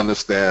begin to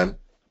understand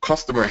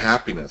customer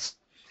happiness.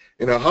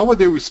 How are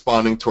they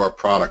responding to our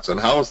products, and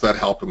how is that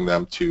helping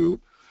them to,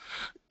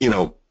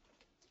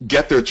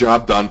 get their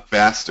job done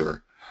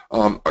faster?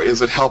 Or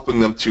is it helping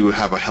them to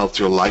have a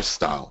healthier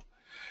lifestyle?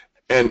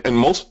 And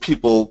most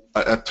people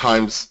at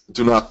times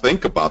do not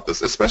think about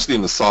this, especially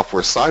in the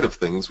software side of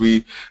things.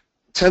 We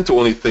tend to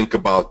only think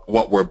about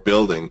what we're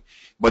building.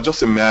 But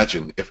just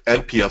imagine if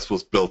NPS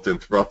was built in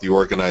throughout the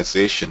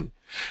organization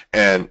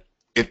and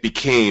it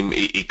became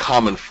a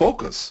common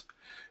focus.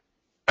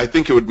 I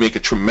think it would make a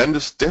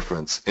tremendous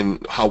difference in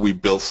how we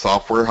build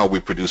software, how we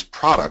produce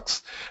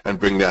products, and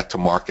bring that to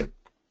market.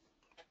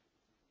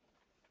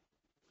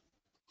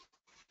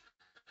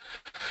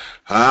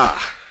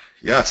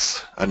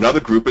 Yes, another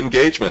group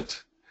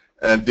engagement.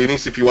 And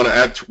Denise, if you want to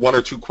add one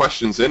or two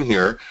questions in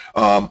here,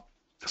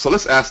 so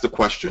let's ask the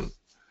question.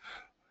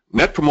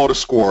 Net Promoter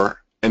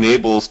Score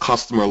enables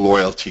customer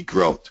loyalty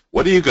growth.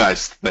 What do you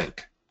guys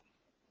think?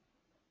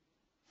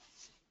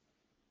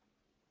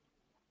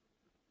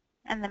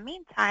 In the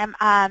meantime,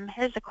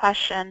 here's a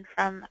question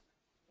from,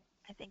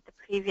 I think, the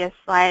previous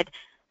slide.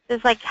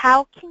 It's like,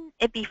 how can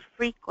it be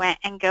frequent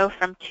and go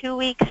from 2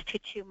 weeks to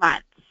 2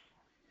 months?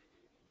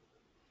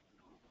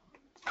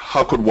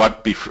 How could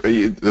what be?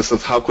 This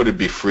is how could it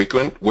be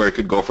frequent, where it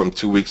could go from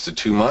 2 weeks to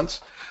 2 months?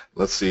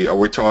 Let's see. Are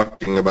we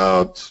talking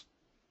about?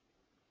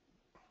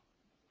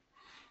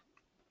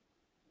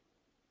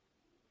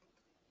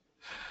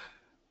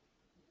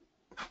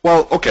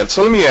 Well, okay.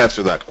 So let me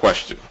answer that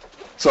question.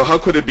 So how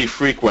could it be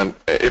frequent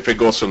if it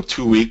goes from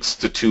 2 weeks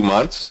to 2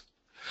 months?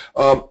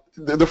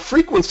 The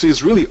frequency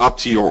is really up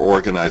to your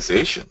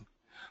organization.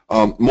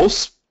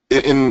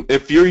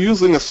 If you're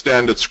using a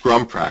standard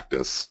Scrum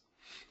practice,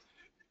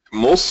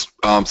 most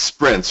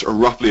sprints are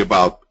roughly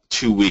about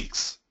 2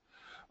 weeks.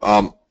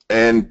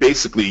 And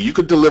basically, you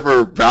could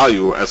deliver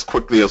value as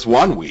quickly as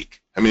 1 week.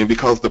 I mean,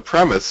 because the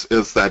premise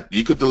is that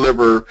you could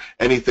deliver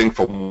anything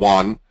from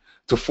 1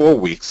 to 4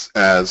 weeks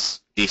as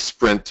a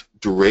sprint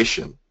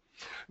duration.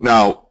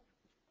 Now,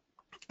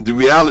 the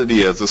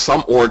reality is that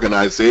some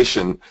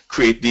organization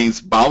create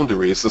these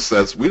boundaries that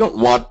says we don't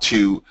want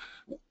to,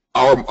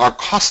 our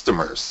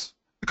customers,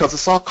 because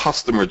it's all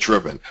customer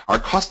driven, our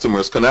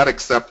customers cannot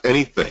accept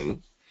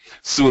anything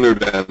sooner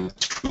than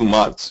 2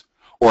 months,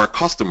 or our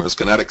customers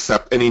cannot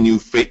accept any new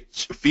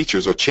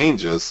features or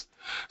changes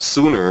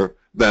sooner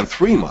than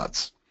 3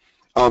 months.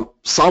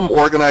 Some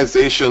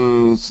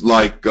organizations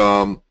like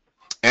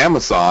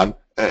Amazon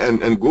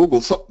and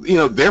Google,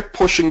 they're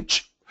pushing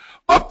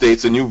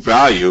updates and new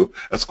value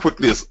as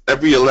quickly as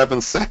every 11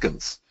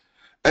 seconds.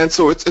 And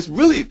so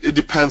it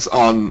depends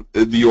on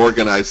the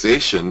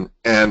organization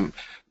and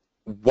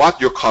what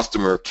your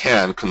customer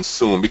can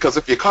consume. Because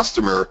if your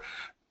customer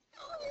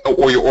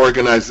or your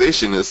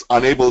organization is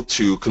unable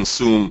to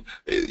consume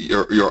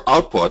your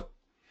output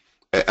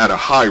at a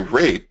high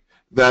rate,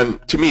 then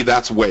to me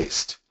that's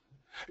waste.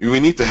 We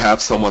need to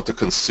have someone to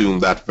consume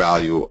that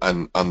value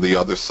on the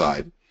other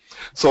side.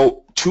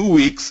 So 2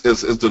 weeks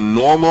is the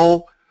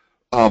normal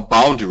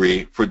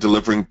boundary for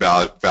delivering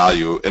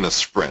value in a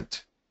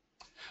sprint.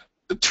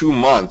 2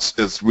 months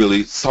is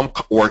really some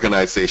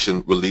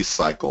organization release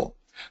cycle.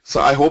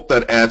 So I hope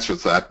that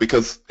answers that,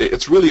 because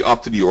it's really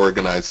up to the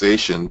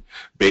organization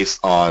based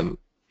on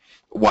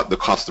what the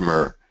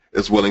customer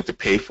is willing to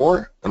pay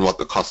for and what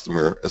the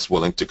customer is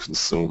willing to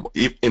consume,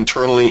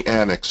 internally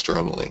and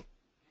externally.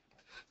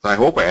 So I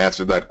hope I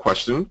answered that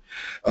question.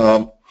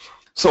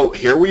 So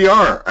here we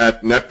are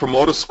at Net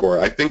Promoter Score.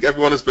 I think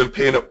everyone has been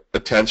paying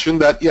attention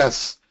that,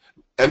 yes,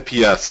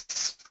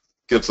 NPS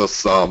gives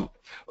us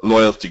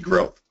loyalty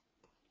growth.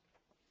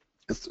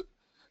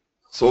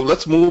 So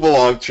let's move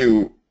along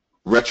to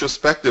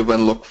retrospective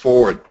and look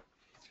forward.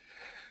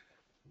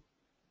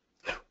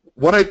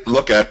 What I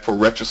look at for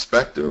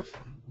retrospective,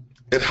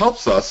 it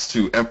helps us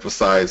to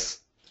emphasize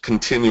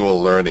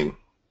continual learning.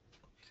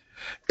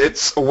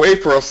 It's a way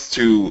for us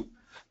to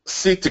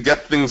seek to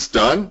get things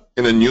done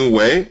in a new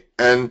way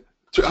and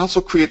to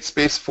also create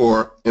space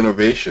for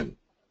innovation.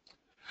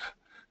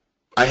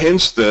 I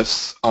hinge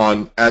this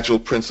on Agile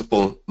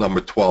principle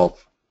number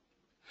 12,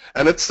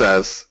 and it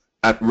says,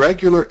 at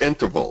regular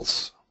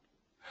intervals,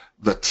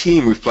 the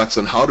team reflects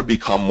on how to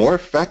become more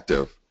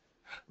effective,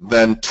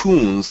 then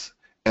tunes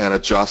and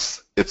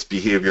adjusts its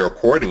behavior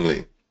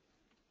accordingly.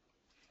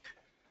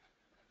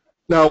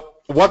 Now,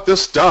 what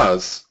this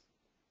does,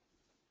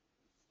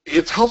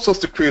 it helps us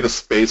to create a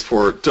space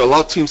to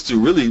allow teams to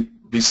really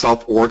be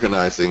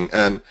self-organizing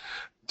and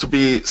to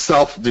be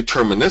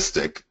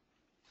self-deterministic.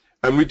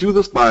 And we do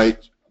this by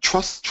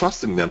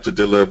trusting them to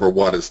deliver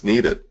what is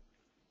needed.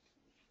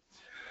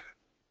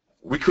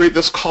 We create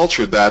this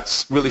culture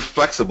that's really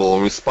flexible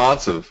and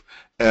responsive,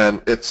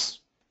 and it's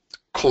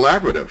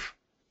collaborative.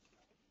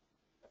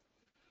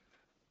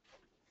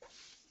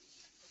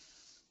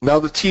 Now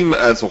the team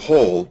as a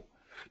whole,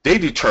 they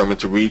determine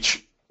to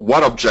reach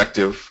what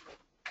objective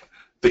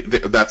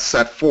that's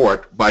set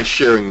forth by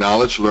sharing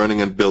knowledge,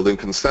 learning, and building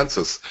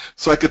consensus.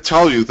 So I could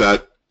tell you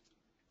that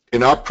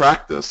in our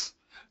practice,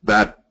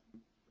 that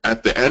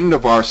at the end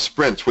of our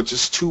sprint, which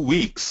is 2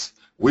 weeks,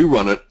 we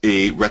run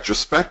a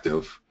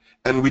retrospective,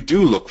 and we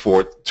do look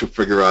forward to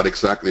figure out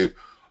exactly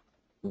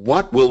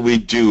what will we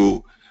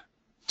do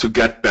to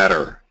get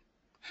better.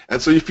 And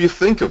so if you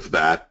think of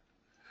that,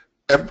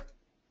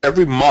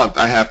 every month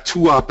I have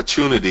 2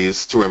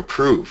 opportunities to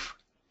improve.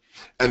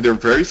 And they're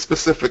very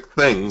specific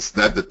things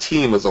that the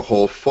team as a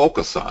whole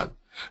focus on.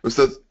 It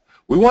says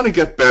we want to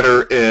get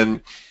better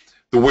in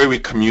the way we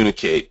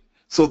communicate.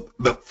 So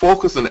the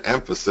focus and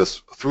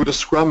emphasis through the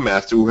Scrum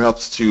Master, who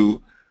helps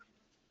to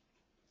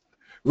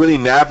really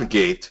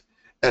navigate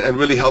and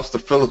really helps to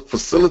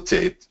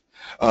facilitate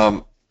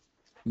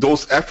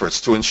those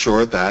efforts to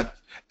ensure that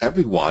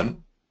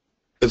everyone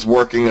is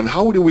working on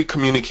how do we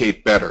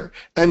communicate better.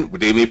 And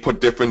they may put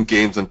different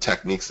games and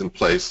techniques in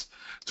place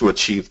to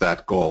achieve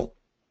that goal.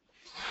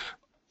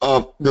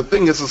 The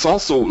thing is, it's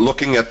also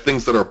looking at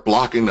things that are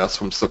blocking us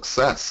from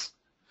success.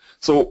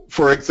 So,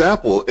 for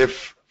example,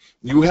 if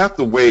you have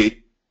to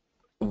wait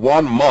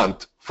 1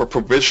 month for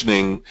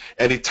provisioning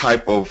any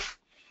type of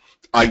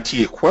IT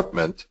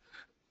equipment,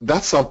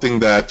 that's something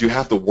that you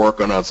have to work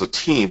on as a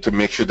team to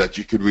make sure that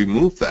you could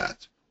remove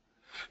that.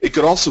 It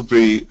could also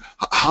be,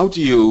 how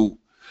do you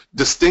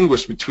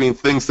distinguish between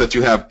things that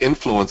you have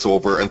influence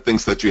over and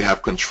things that you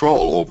have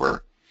control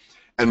over?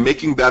 And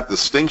making that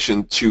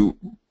distinction to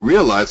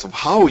realize of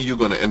how are you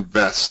going to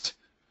invest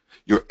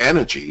your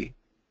energy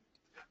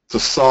to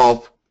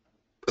solve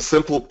a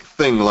simple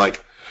thing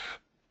like,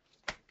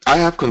 I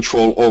have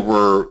control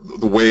over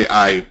the way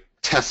I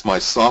test my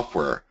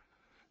software,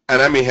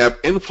 and I may have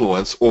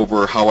influence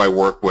over how I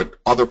work with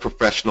other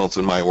professionals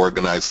in my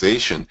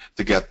organization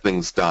to get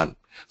things done.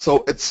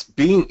 So it's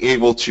being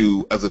able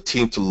to, as a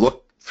team, to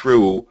look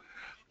through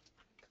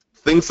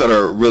things that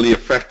are really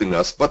affecting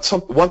us, but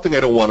one thing I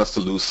don't want us to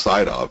lose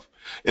sight of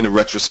in a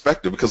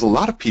retrospective, because a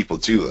lot of people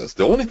do this.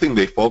 The only thing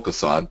they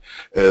focus on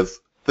is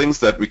things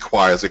that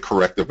requires a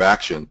corrective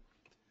action.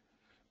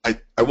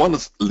 I want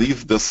to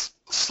leave this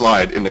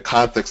slide in the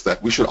context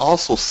that we should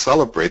also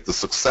celebrate the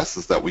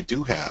successes that we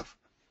do have.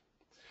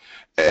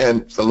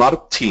 And a lot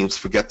of teams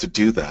forget to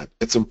do that.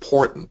 It's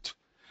important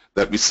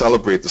that we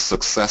celebrate the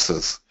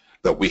successes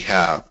that we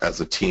have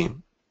as a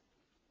team.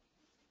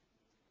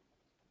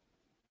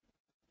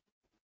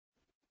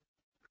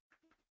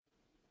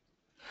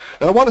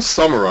 And I want to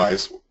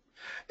summarize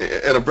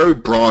in a very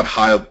broad,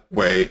 high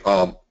way,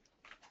 what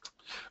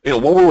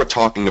we were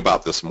talking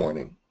about this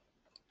morning.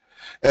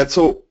 And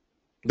so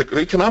the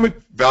economic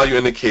value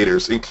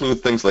indicators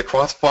include things like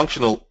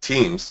cross-functional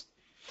teams.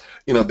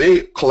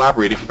 They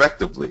collaborate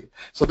effectively.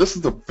 So this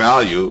is the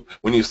value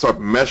when you start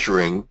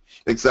measuring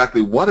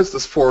exactly what is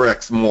this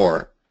 4x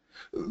more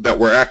that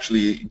we're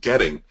actually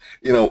getting.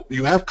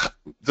 You have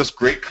this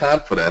great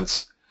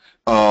confidence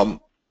that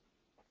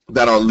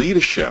our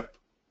leadership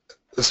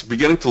is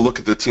beginning to look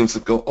at the teams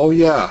and go, oh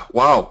yeah,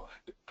 wow,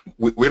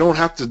 we don't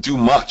have to do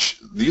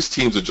much. These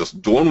teams are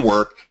just doing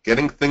work,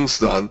 getting things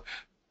done.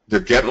 They're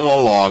getting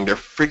along. They're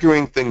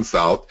figuring things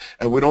out,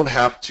 and we don't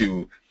have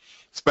to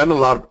spend a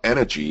lot of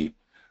energy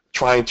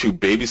trying to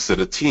babysit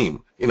a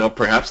team.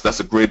 Perhaps that's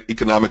a great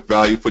economic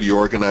value for the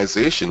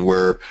organization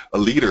where a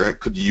leader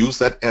could use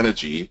that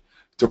energy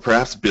to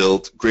perhaps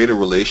build greater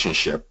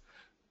relationship,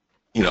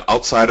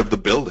 outside of the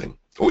building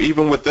or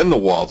even within the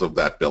walls of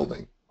that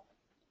building.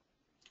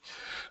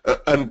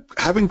 And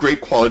having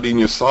great quality in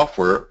your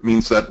software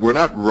means that we're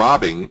not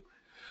robbing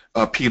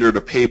Peter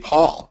to pay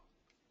Paul,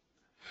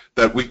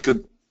 that we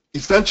could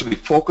essentially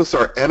focus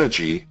our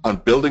energy on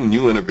building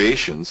new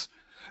innovations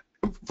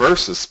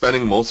versus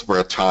spending most of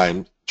our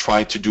time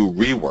trying to do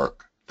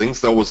rework,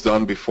 things that was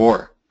done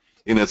before.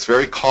 It's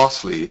very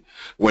costly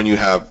when you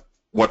have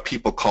what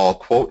people call,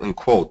 quote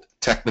unquote,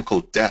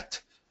 technical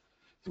debt.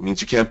 It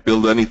means you can't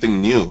build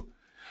anything new,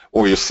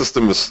 or your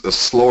system is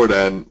slower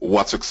than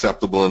what's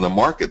acceptable in the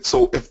market.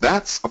 So if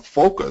that's a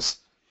focus,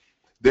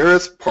 there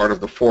is part of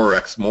the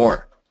 4X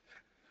more.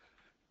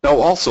 Now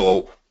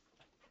also,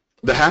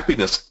 the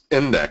happiness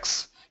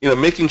index,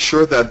 making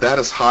sure that that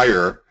is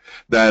higher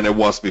than it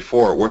was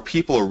before, where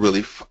people are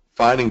really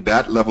finding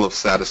that level of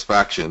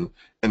satisfaction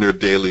in their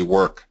daily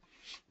work.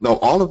 Now,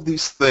 all of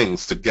these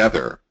things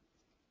together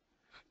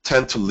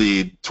tend to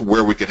lead to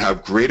where we could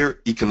have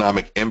greater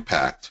economic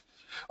impact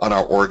on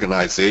our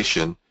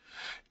organization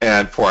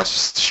and for our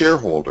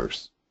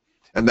shareholders.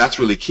 And that's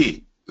really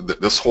key.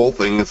 This whole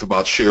thing is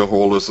about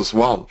shareholders as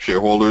well.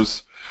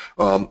 Shareholders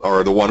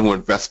are the one who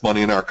invest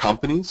money in our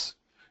companies,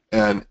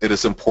 and it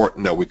is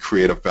important that we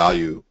create a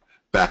value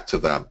back to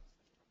them.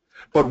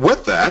 But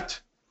with that,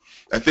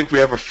 I think we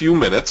have a few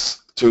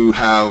minutes to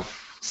have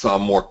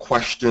some more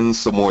questions,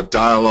 some more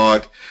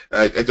dialogue.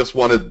 I just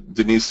wanted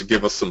Denise to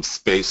give us some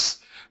space.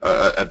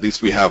 At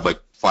least we have like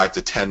 5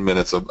 to 10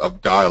 minutes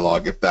of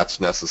dialogue if that's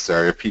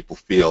necessary, if people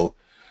feel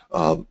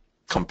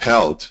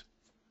compelled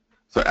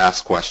to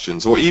ask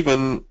questions or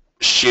even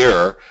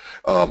share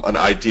an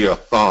idea, a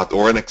thought,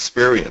 or an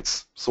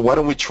experience. So why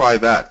don't we try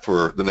that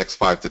for the next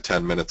 5 to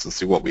 10 minutes and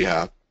see what we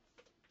have?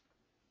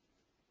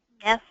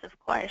 Yes, of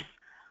course.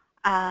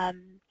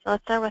 So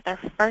let's start with our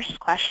first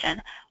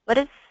question. What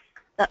is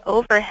the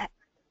overhead?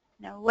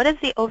 What is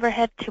the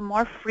overhead to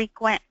more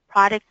frequent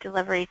product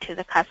delivery to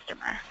the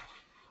customer?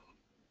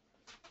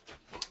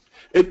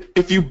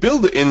 If you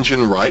build the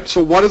engine right,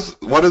 so what is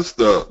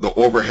the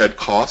overhead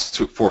cost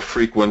for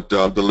frequent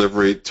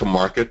delivery to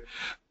market?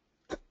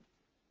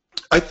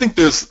 I think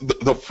there's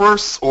the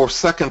first or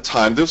second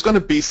time there's going to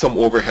be some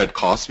overhead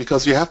costs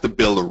because you have to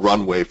build a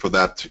runway for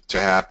that to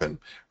happen,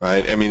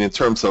 right? I mean, in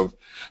terms of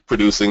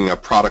producing a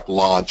product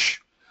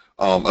launch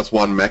as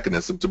one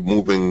mechanism to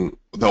moving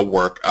the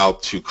work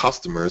out to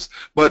customers,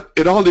 but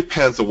it all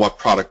depends on what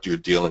product you're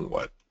dealing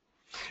with.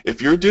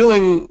 If you're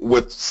dealing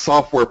with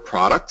software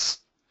products,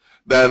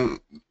 then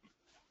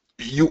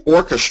you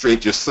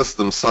orchestrate your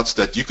system such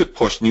that you could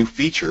push new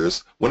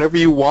features whenever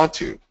you want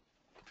to.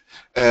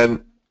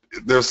 And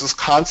there's this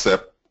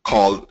concept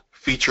called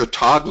feature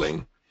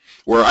toggling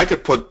where I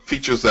could put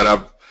features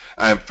that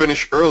I'm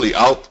finished early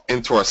out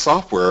into our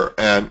software,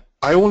 and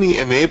I only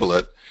enable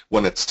it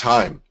when it's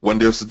time, when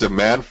there's a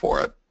demand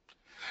for it.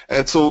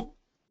 And so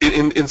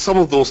in some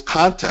of those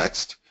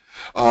contexts,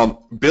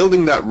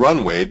 building that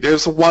runway,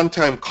 there's a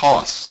one-time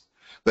cost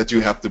that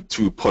you have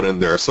to put in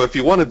there. So if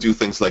you want to do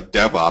things like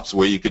DevOps,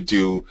 where you could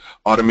do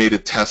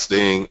automated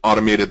testing,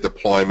 automated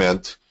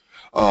deployment,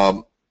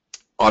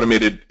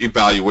 automated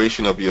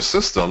evaluation of your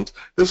systems,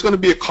 there's going to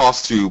be a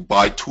cost to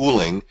buy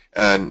tooling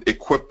and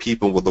equip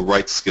people with the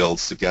right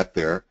skills to get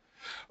there.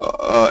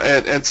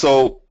 And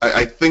so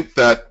I think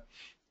that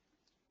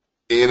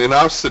in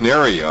our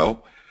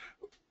scenario,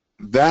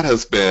 that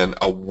has been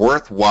a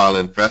worthwhile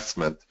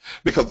investment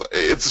because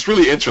it's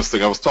really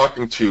interesting. I was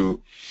talking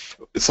to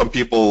some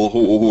people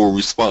who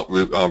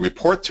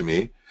report to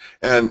me,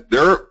 and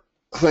they're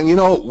saying,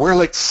 we're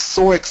like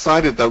so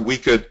excited that we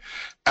could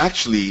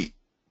actually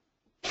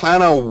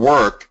plan our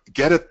work,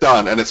 get it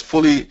done, and it's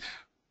fully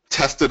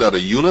tested at a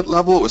unit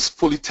level, it's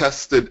fully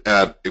tested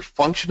at a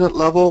functional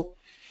level.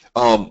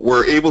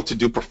 We're able to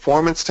do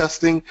performance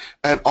testing,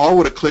 and all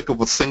with a click of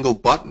a single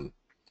button.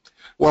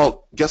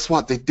 Well, guess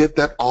what? They did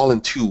that all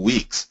in 2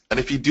 weeks. And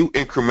if you do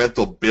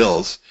incremental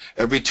builds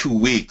every 2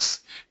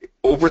 weeks,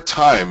 over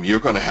time, you're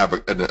going to have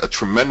a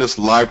tremendous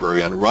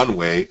library and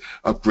runway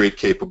of great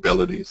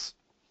capabilities.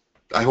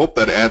 I hope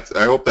that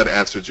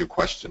answers your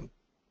question.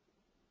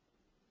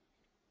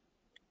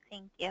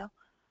 Thank you.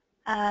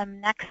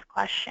 Next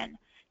question.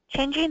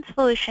 Changing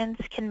solutions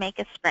can make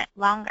a sprint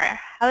longer.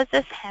 How is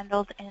this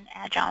handled in an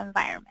Agile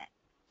environment?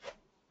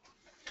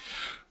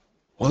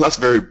 Well, that's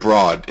very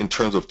broad in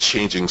terms of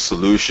changing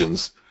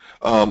solutions.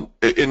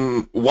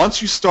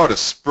 Once you start a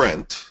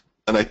sprint,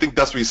 and I think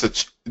that's what you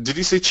said. Did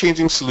you say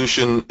changing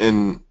solution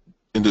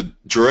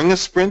during a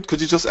sprint? Could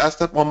you just ask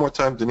that one more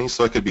time, Denise,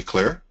 so I could be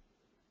clear?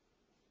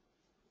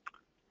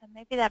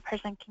 Maybe that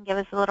person can give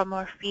us a little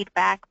more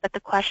feedback, but the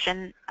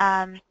question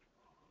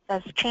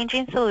says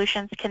changing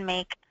solutions can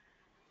make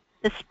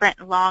the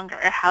sprint longer.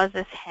 How is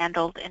this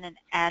handled in an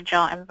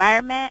Agile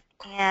environment?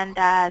 And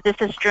this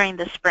is during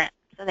the sprint,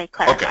 so they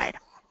clarified.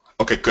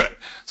 Okay, good.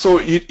 So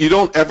you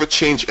don't ever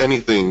change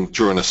anything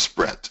during a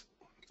sprint.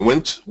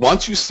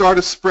 Once you start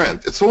a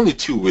sprint, it's only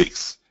 2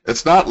 weeks.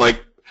 It's not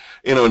like,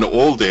 in the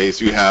old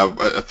days you have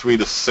a 3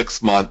 to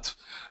 6 month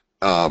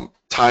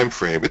time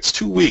frame. It's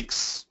 2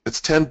 weeks. It's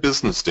 10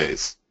 business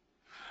days.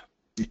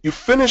 You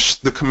finish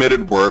the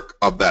committed work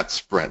of that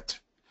sprint.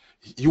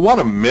 You want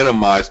to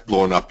minimize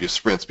blowing up your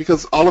sprints,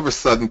 because all of a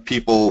sudden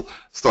people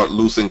start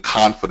losing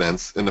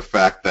confidence in the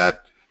fact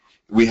that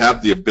we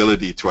have the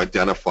ability to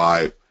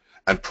identify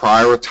and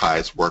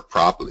prioritize work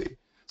properly.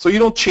 So you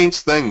don't change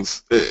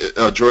things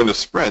during the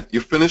sprint.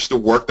 You finish the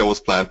work that was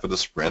planned for the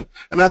sprint,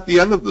 and at the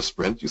end of the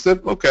sprint you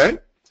said, okay,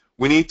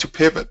 we need to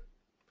pivot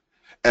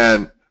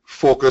and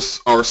focus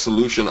our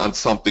solution on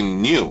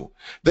something new.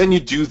 Then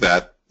you do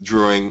that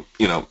during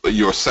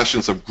your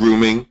sessions of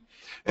grooming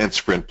and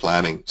sprint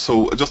planning.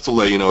 So just to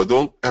let you know,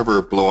 don't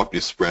ever blow up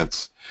your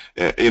sprints.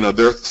 There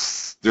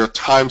are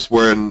times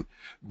when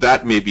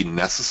that may be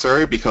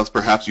necessary because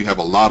perhaps you have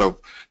a lot of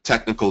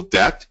technical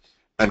debt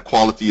and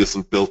quality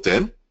isn't built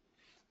in.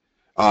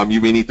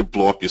 You may need to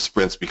blow up your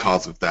sprints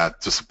because of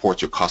that to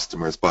support your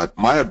customers. But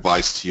my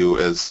advice to you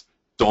is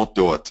don't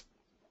do it.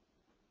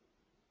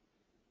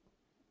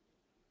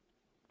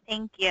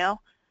 Thank you.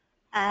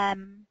 Let's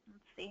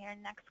see here,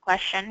 next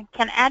question.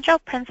 Can Agile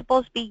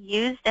principles be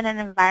used in an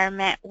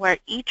environment where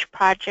each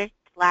project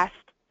lasts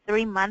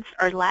 3 months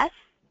or less?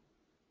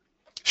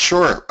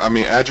 Sure. I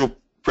mean, Agile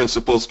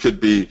principles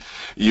could be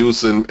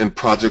used in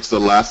projects that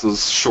last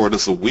as short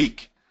as a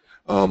week.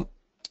 We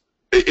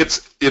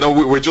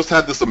just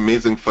had this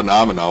amazing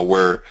phenomena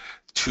where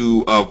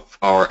 2 of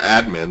our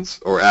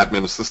admins or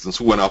admin assistants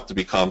who went up to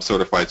become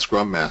certified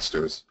Scrum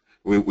Masters,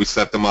 we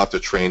set them out to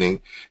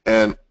training,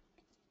 and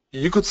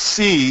you could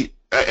see,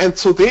 and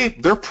so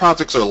their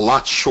projects are a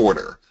lot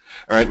shorter,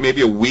 all right,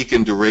 maybe a week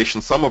in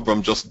duration, some of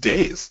them just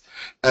days,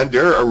 and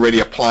they're already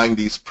applying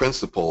these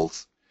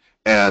principles,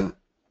 and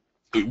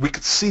we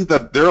could see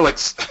that they're like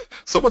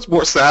so much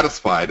more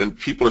satisfied and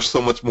people are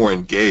so much more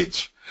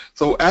engaged.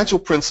 So Agile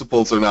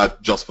principles are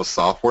not just for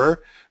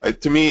software.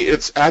 To me,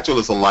 Agile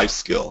is a life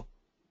skill.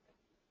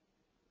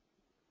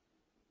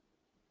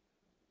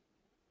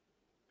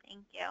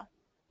 Thank you.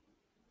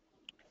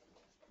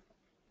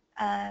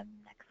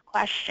 Next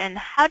question.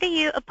 How do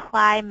you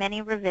apply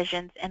many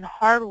revisions in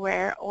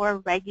hardware or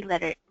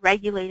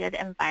regulated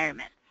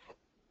environments?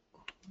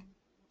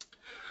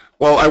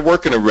 Well, I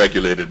work in a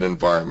regulated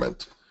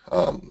environment.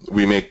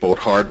 We make both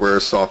hardware,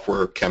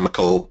 software,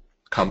 chemical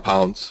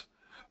compounds.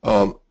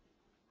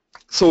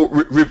 So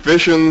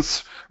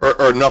revisions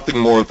are nothing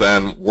more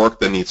than work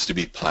that needs to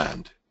be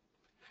planned.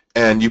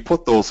 And you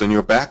put those in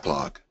your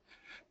backlog.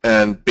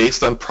 And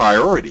based on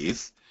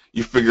priorities,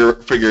 you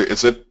figure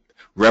is it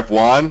Rev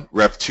 1,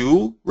 Rev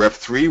 2, Rev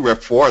 3,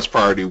 Rev 4 as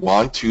priority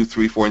 1, 2,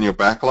 3, 4 in your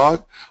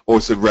backlog? Or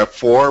is it Rev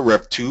 4,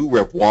 Rev 2,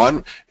 Rev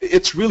 1?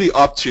 It's really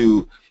up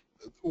to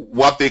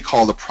what they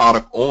call the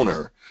product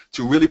owner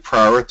to really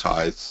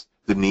prioritize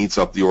the needs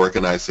of the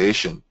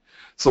organization.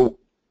 So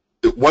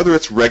whether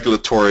it's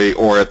regulatory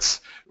or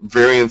it's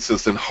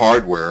variances in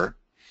hardware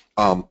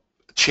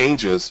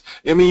changes,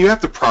 I mean, you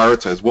have to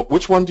prioritize.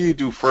 Which one do you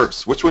do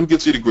first? Which one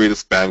gives you the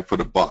greatest bang for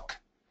the buck?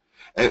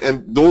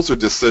 And those are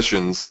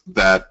decisions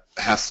that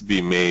has to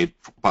be made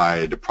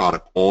by the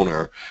product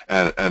owner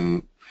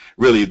and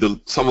really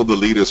some of the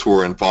leaders who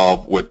are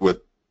involved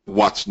with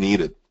what's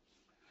needed.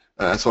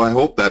 So I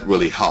hope that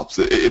really helps.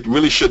 It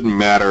really shouldn't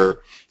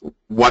matter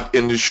what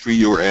industry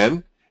you're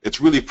in.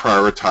 It's really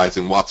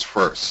prioritizing what's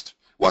first,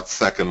 what's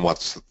second,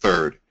 what's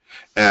third,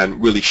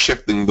 and really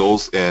shifting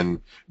those in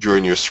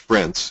during your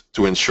sprints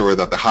to ensure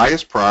that the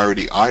highest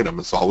priority item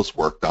is always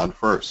worked on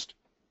first,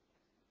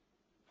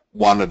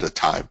 one at a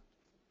time.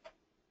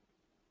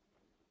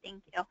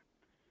 Thank you.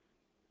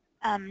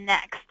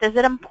 Next, is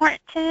it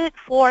important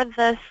for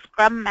the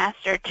Scrum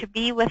Master to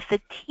be with the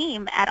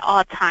team at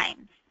all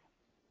times?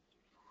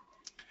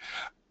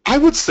 I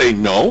would say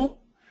no.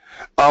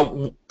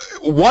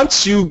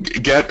 Once you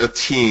get a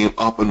team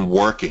up and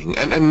working,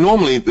 and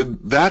normally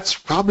that's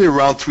probably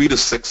around 3 to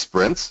 6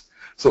 sprints,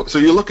 so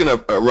you're looking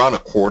at around a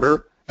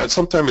quarter, and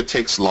sometimes it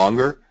takes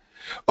longer.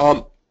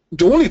 The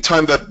only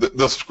time that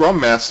the Scrum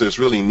Master is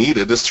really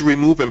needed is to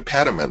remove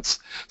impediments.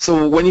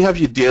 So when you have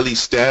your daily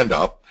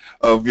stand-up,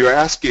 you're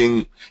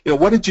asking,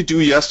 what did you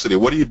do yesterday?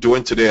 What are you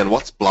doing today? And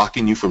what's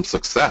blocking you from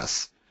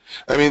success?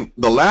 I mean,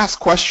 the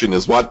last question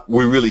is what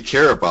we really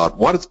care about.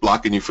 What is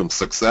blocking you from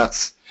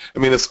success? I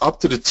mean, it's up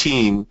to the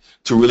team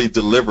to really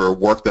deliver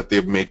work that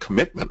they've made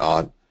commitment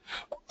on.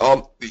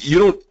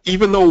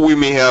 Even though we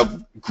may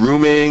have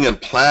grooming and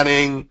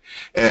planning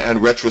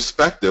and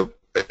retrospective,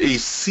 a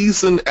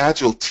seasoned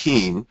Agile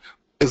team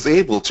is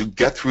able to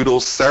get through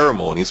those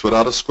ceremonies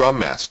without a Scrum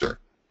Master.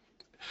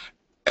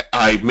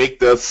 I make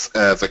this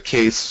as a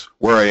case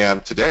where I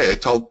am today. I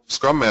tell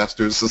Scrum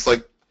Masters, it's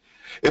like,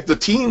 if the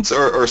teams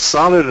are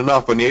solid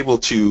enough and able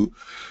to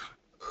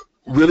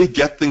really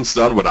get things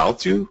done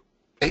without you,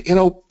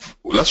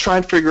 let's try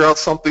and figure out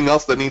something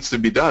else that needs to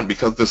be done,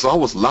 because there's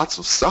always lots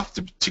of stuff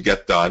to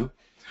get done,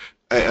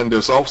 and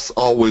there's also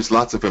always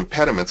lots of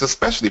impediments,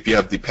 especially if you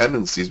have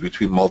dependencies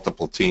between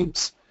multiple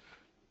teams.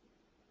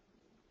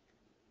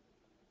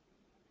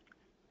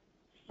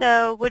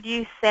 So would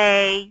you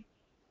say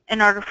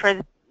in order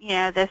for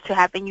this to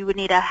happen, you would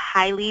need a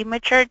highly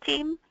mature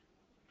team?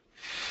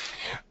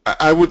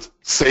 I would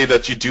say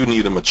that you do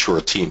need a mature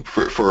team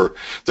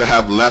to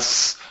have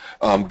less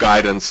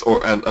guidance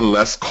and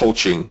less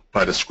coaching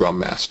by the Scrum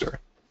Master.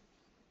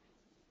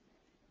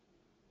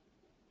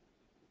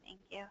 Thank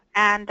you.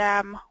 And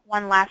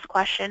one last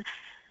question.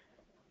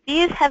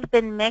 These have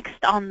been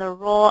mixed on the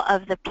role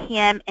of the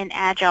PM in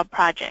Agile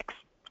projects.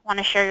 Want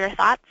to share your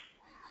thoughts?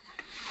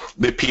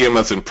 The PM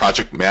as in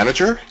project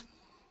manager?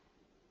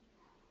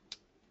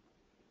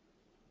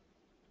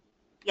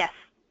 Yes.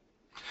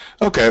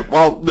 Okay,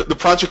 well, the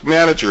project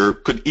manager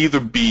could either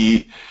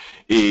be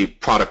a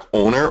product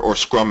owner or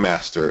Scrum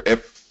Master.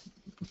 If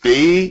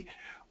they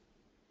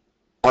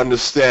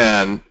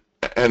understand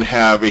and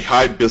have a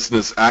high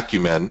business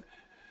acumen,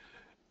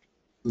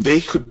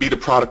 they could be the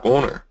product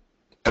owner.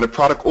 And a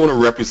product owner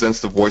represents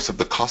the voice of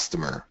the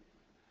customer.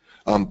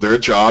 Their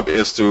job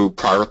is to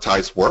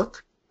prioritize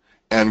work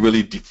and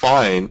really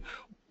define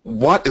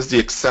what is the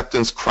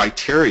acceptance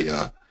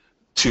criteria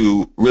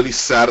to really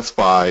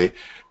satisfy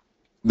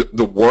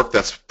the work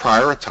that's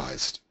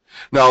prioritized.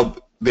 Now,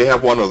 they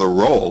have one other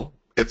role.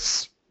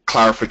 It's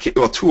clarification,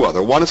 well, two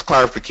other. One is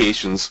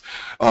clarifications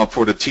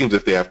for the teams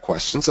if they have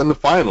questions, and the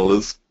final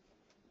is,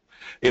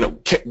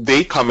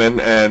 they come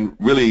in and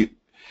really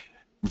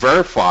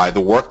verify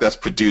the work that's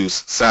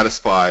produced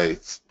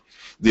satisfies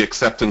the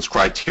acceptance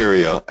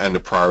criteria and the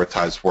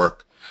prioritized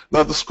work.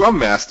 Now, the Scrum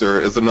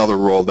Master is another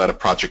role that a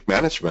project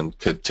management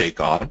could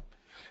take on,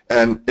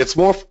 and it's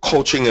more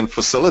coaching and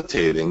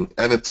facilitating,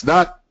 and it's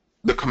not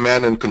the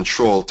command and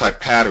control type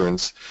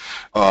patterns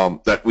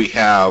that we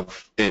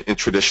have in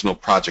traditional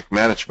project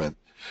management.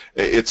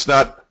 It's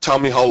not tell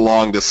me how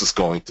long this is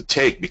going to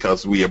take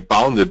because we are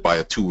bounded by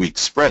a 2-week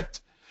sprint.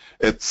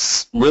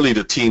 It's really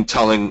the team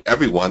telling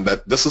everyone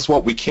that this is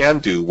what we can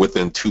do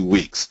within 2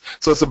 weeks.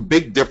 So it's a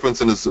big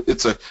difference, and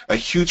it's a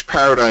huge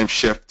paradigm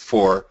shift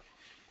for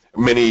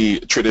many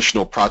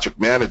traditional project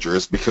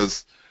managers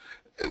because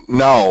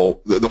now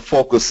the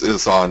focus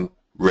is on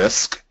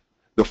risk.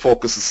 The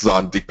focus is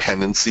on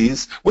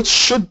dependencies, which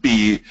should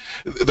be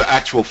the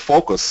actual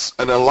focus,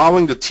 and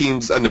allowing the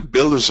teams and the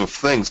builders of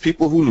things,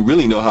 people who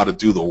really know how to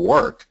do the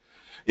work,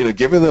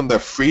 giving them their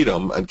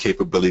freedom and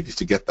capability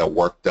to get that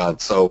work done.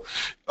 So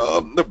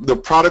the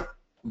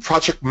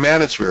project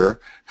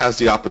manager has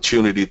the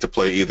opportunity to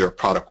play either a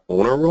product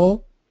owner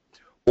role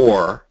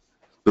or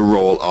the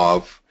role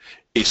of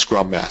a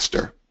Scrum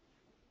Master.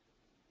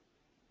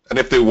 And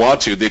if they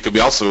want to, they could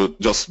also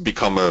just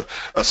become a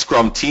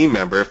Scrum team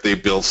member if they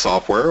build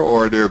software,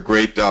 or they're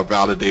great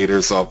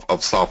validators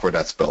of software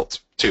that's built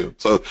too.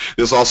 So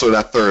there's also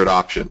that third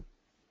option.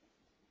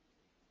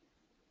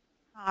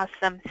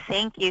 Awesome.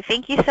 Thank you.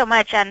 Thank you so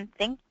much, and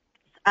thanks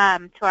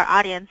to our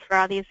audience for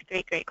all these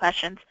great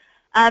questions.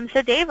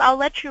 So Dave, I'll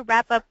let you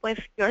wrap up with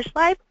your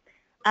slide,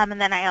 and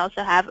then I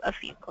also have a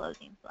few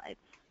closing slides.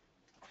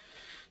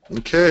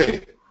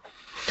 Okay.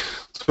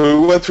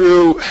 So we went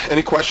through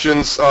any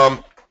questions.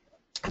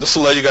 Just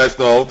to let you guys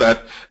know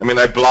that,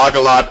 I blog a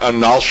lot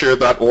on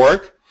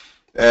KnolShare.org,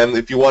 and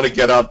if you want to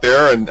get out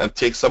there and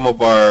take some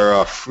of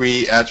our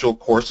free Agile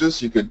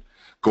courses, you could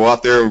go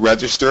out there and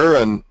register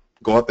and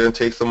go out there and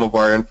take some of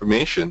our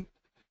information.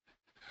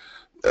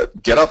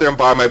 Get out there and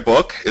buy my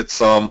book. It's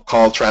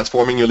called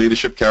Transforming Your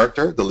Leadership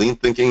Character, The Lean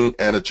Thinking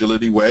and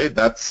Agility Way.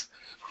 That's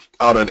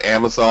out on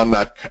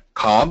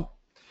Amazon.com.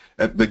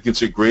 And that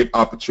gives you a great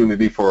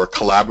opportunity for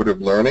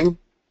collaborative learning.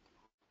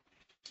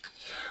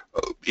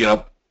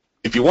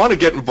 If you want to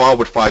get involved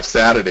with 5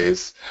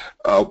 Saturdays,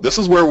 this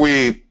is where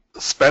we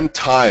spend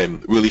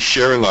time really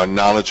sharing our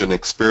knowledge and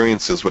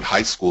experiences with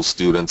high school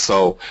students.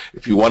 So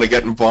if you want to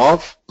get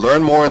involved,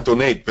 learn more and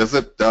donate,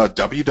 visit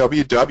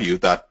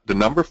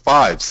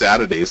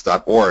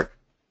www.5saturdays.org.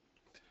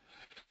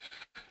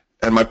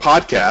 And my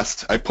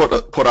podcast, I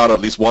put out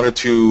at least 1 or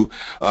 2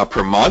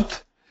 per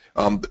month.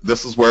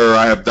 This is where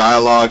I have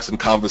dialogues and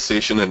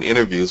conversation and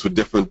interviews with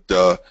different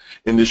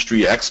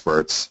industry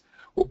experts.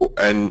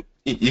 And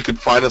you could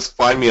find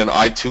me on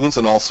iTunes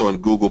and also on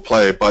Google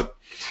Play, but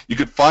you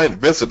could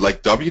visit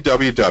like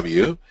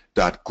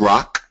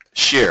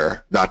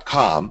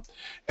www.grokshare.com,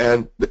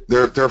 and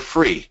they're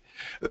free.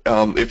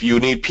 If you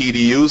need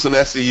PDUs and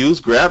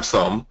SEUs, grab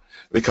some,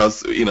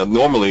 because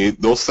normally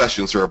those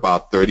sessions are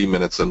about 30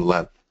 minutes in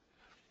length.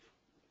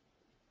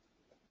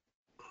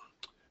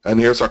 And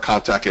here's our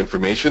contact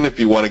information. If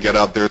you want to get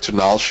out there to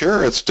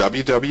KnolShare, it's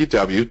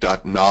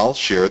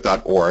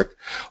www.knolshare.org,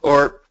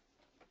 or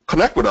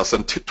connect with us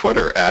on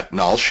Twitter at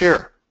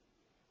KnolShare.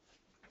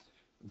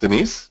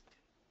 Denise?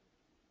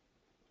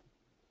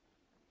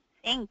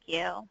 Thank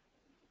you.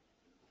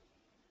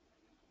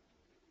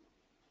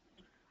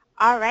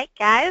 All right,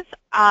 guys.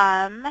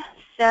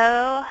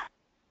 So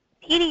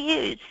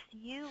PDUs,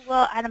 you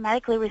will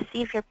automatically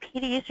receive your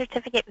PDU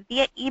certificate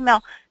via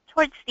email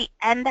towards the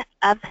end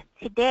of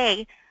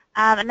today.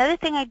 Another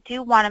thing I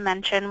do want to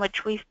mention,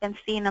 which we've been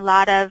seeing a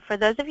lot of, for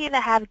those of you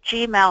that have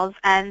Gmails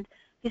and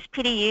whose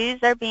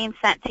PDUs are being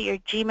sent to your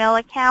Gmail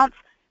accounts,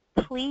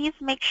 please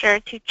make sure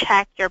to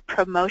check your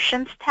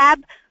promotions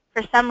tab.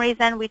 For some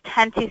reason, we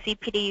tend to see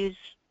PDUs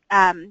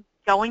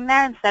going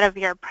there instead of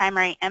your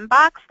primary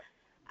inbox,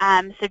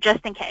 so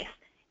just in case.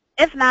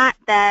 If not,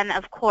 then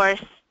of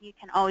course, you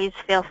can always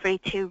feel free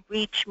to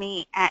reach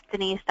me at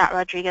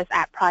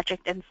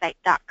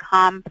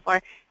denise.rodriguez@projectinsight.com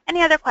for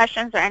any other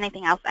questions or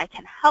anything else I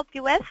can help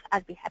you with.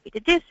 I'd be happy to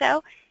do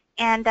so.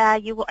 And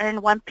you will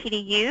earn 1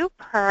 PDU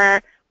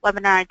per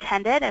webinar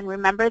attended. And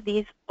remember,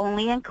 these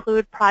only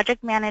include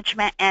project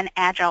management and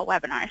Agile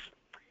webinars.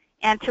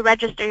 And to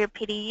register your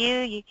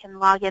PDU, you can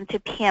log into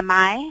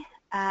PMI,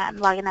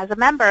 log in as a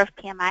member of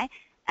PMI,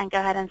 and go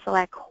ahead and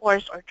select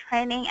course or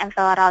training and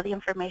fill out all the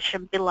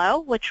information below,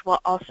 which will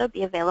also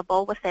be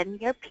available within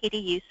your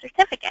PDU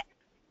certificate.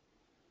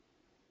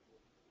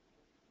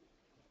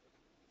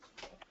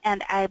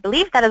 And I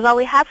believe that is all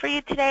we have for you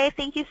today.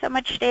 Thank you so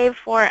much, Dave,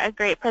 for a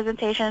great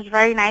presentation. It's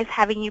very nice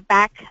having you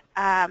back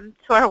to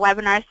our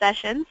webinar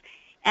sessions.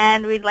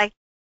 And we'd like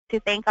to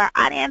thank our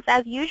audience,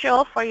 as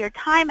usual, for your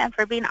time and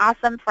for being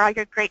awesome, for all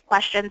your great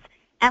questions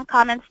and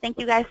comments. Thank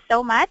you guys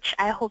so much.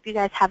 I hope you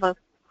guys have a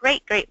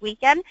great, great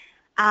weekend.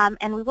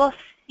 And we will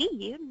see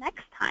you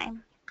next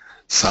time.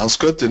 Sounds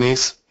good,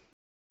 Denise.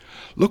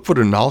 Look for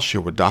the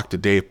KnolShare with Dr.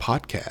 Dave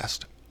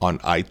podcast on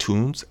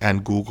iTunes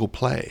and Google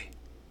Play.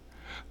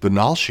 The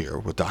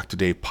KnolShare with Dr.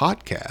 Dave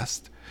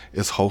podcast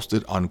is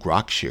hosted on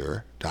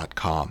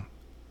grokshare.com.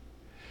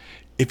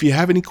 If you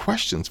have any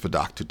questions for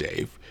Dr.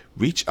 Dave,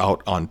 reach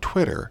out on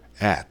Twitter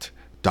at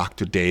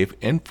Dr. Dave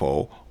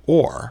Info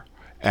or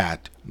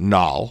at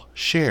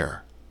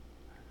KnolShare.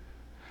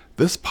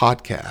 This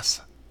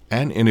podcast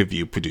and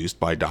interview produced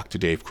by Dr.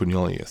 Dave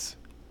Cornelius.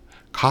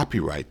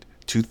 Copyright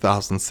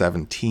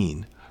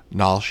 2017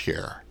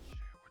 KnolShare.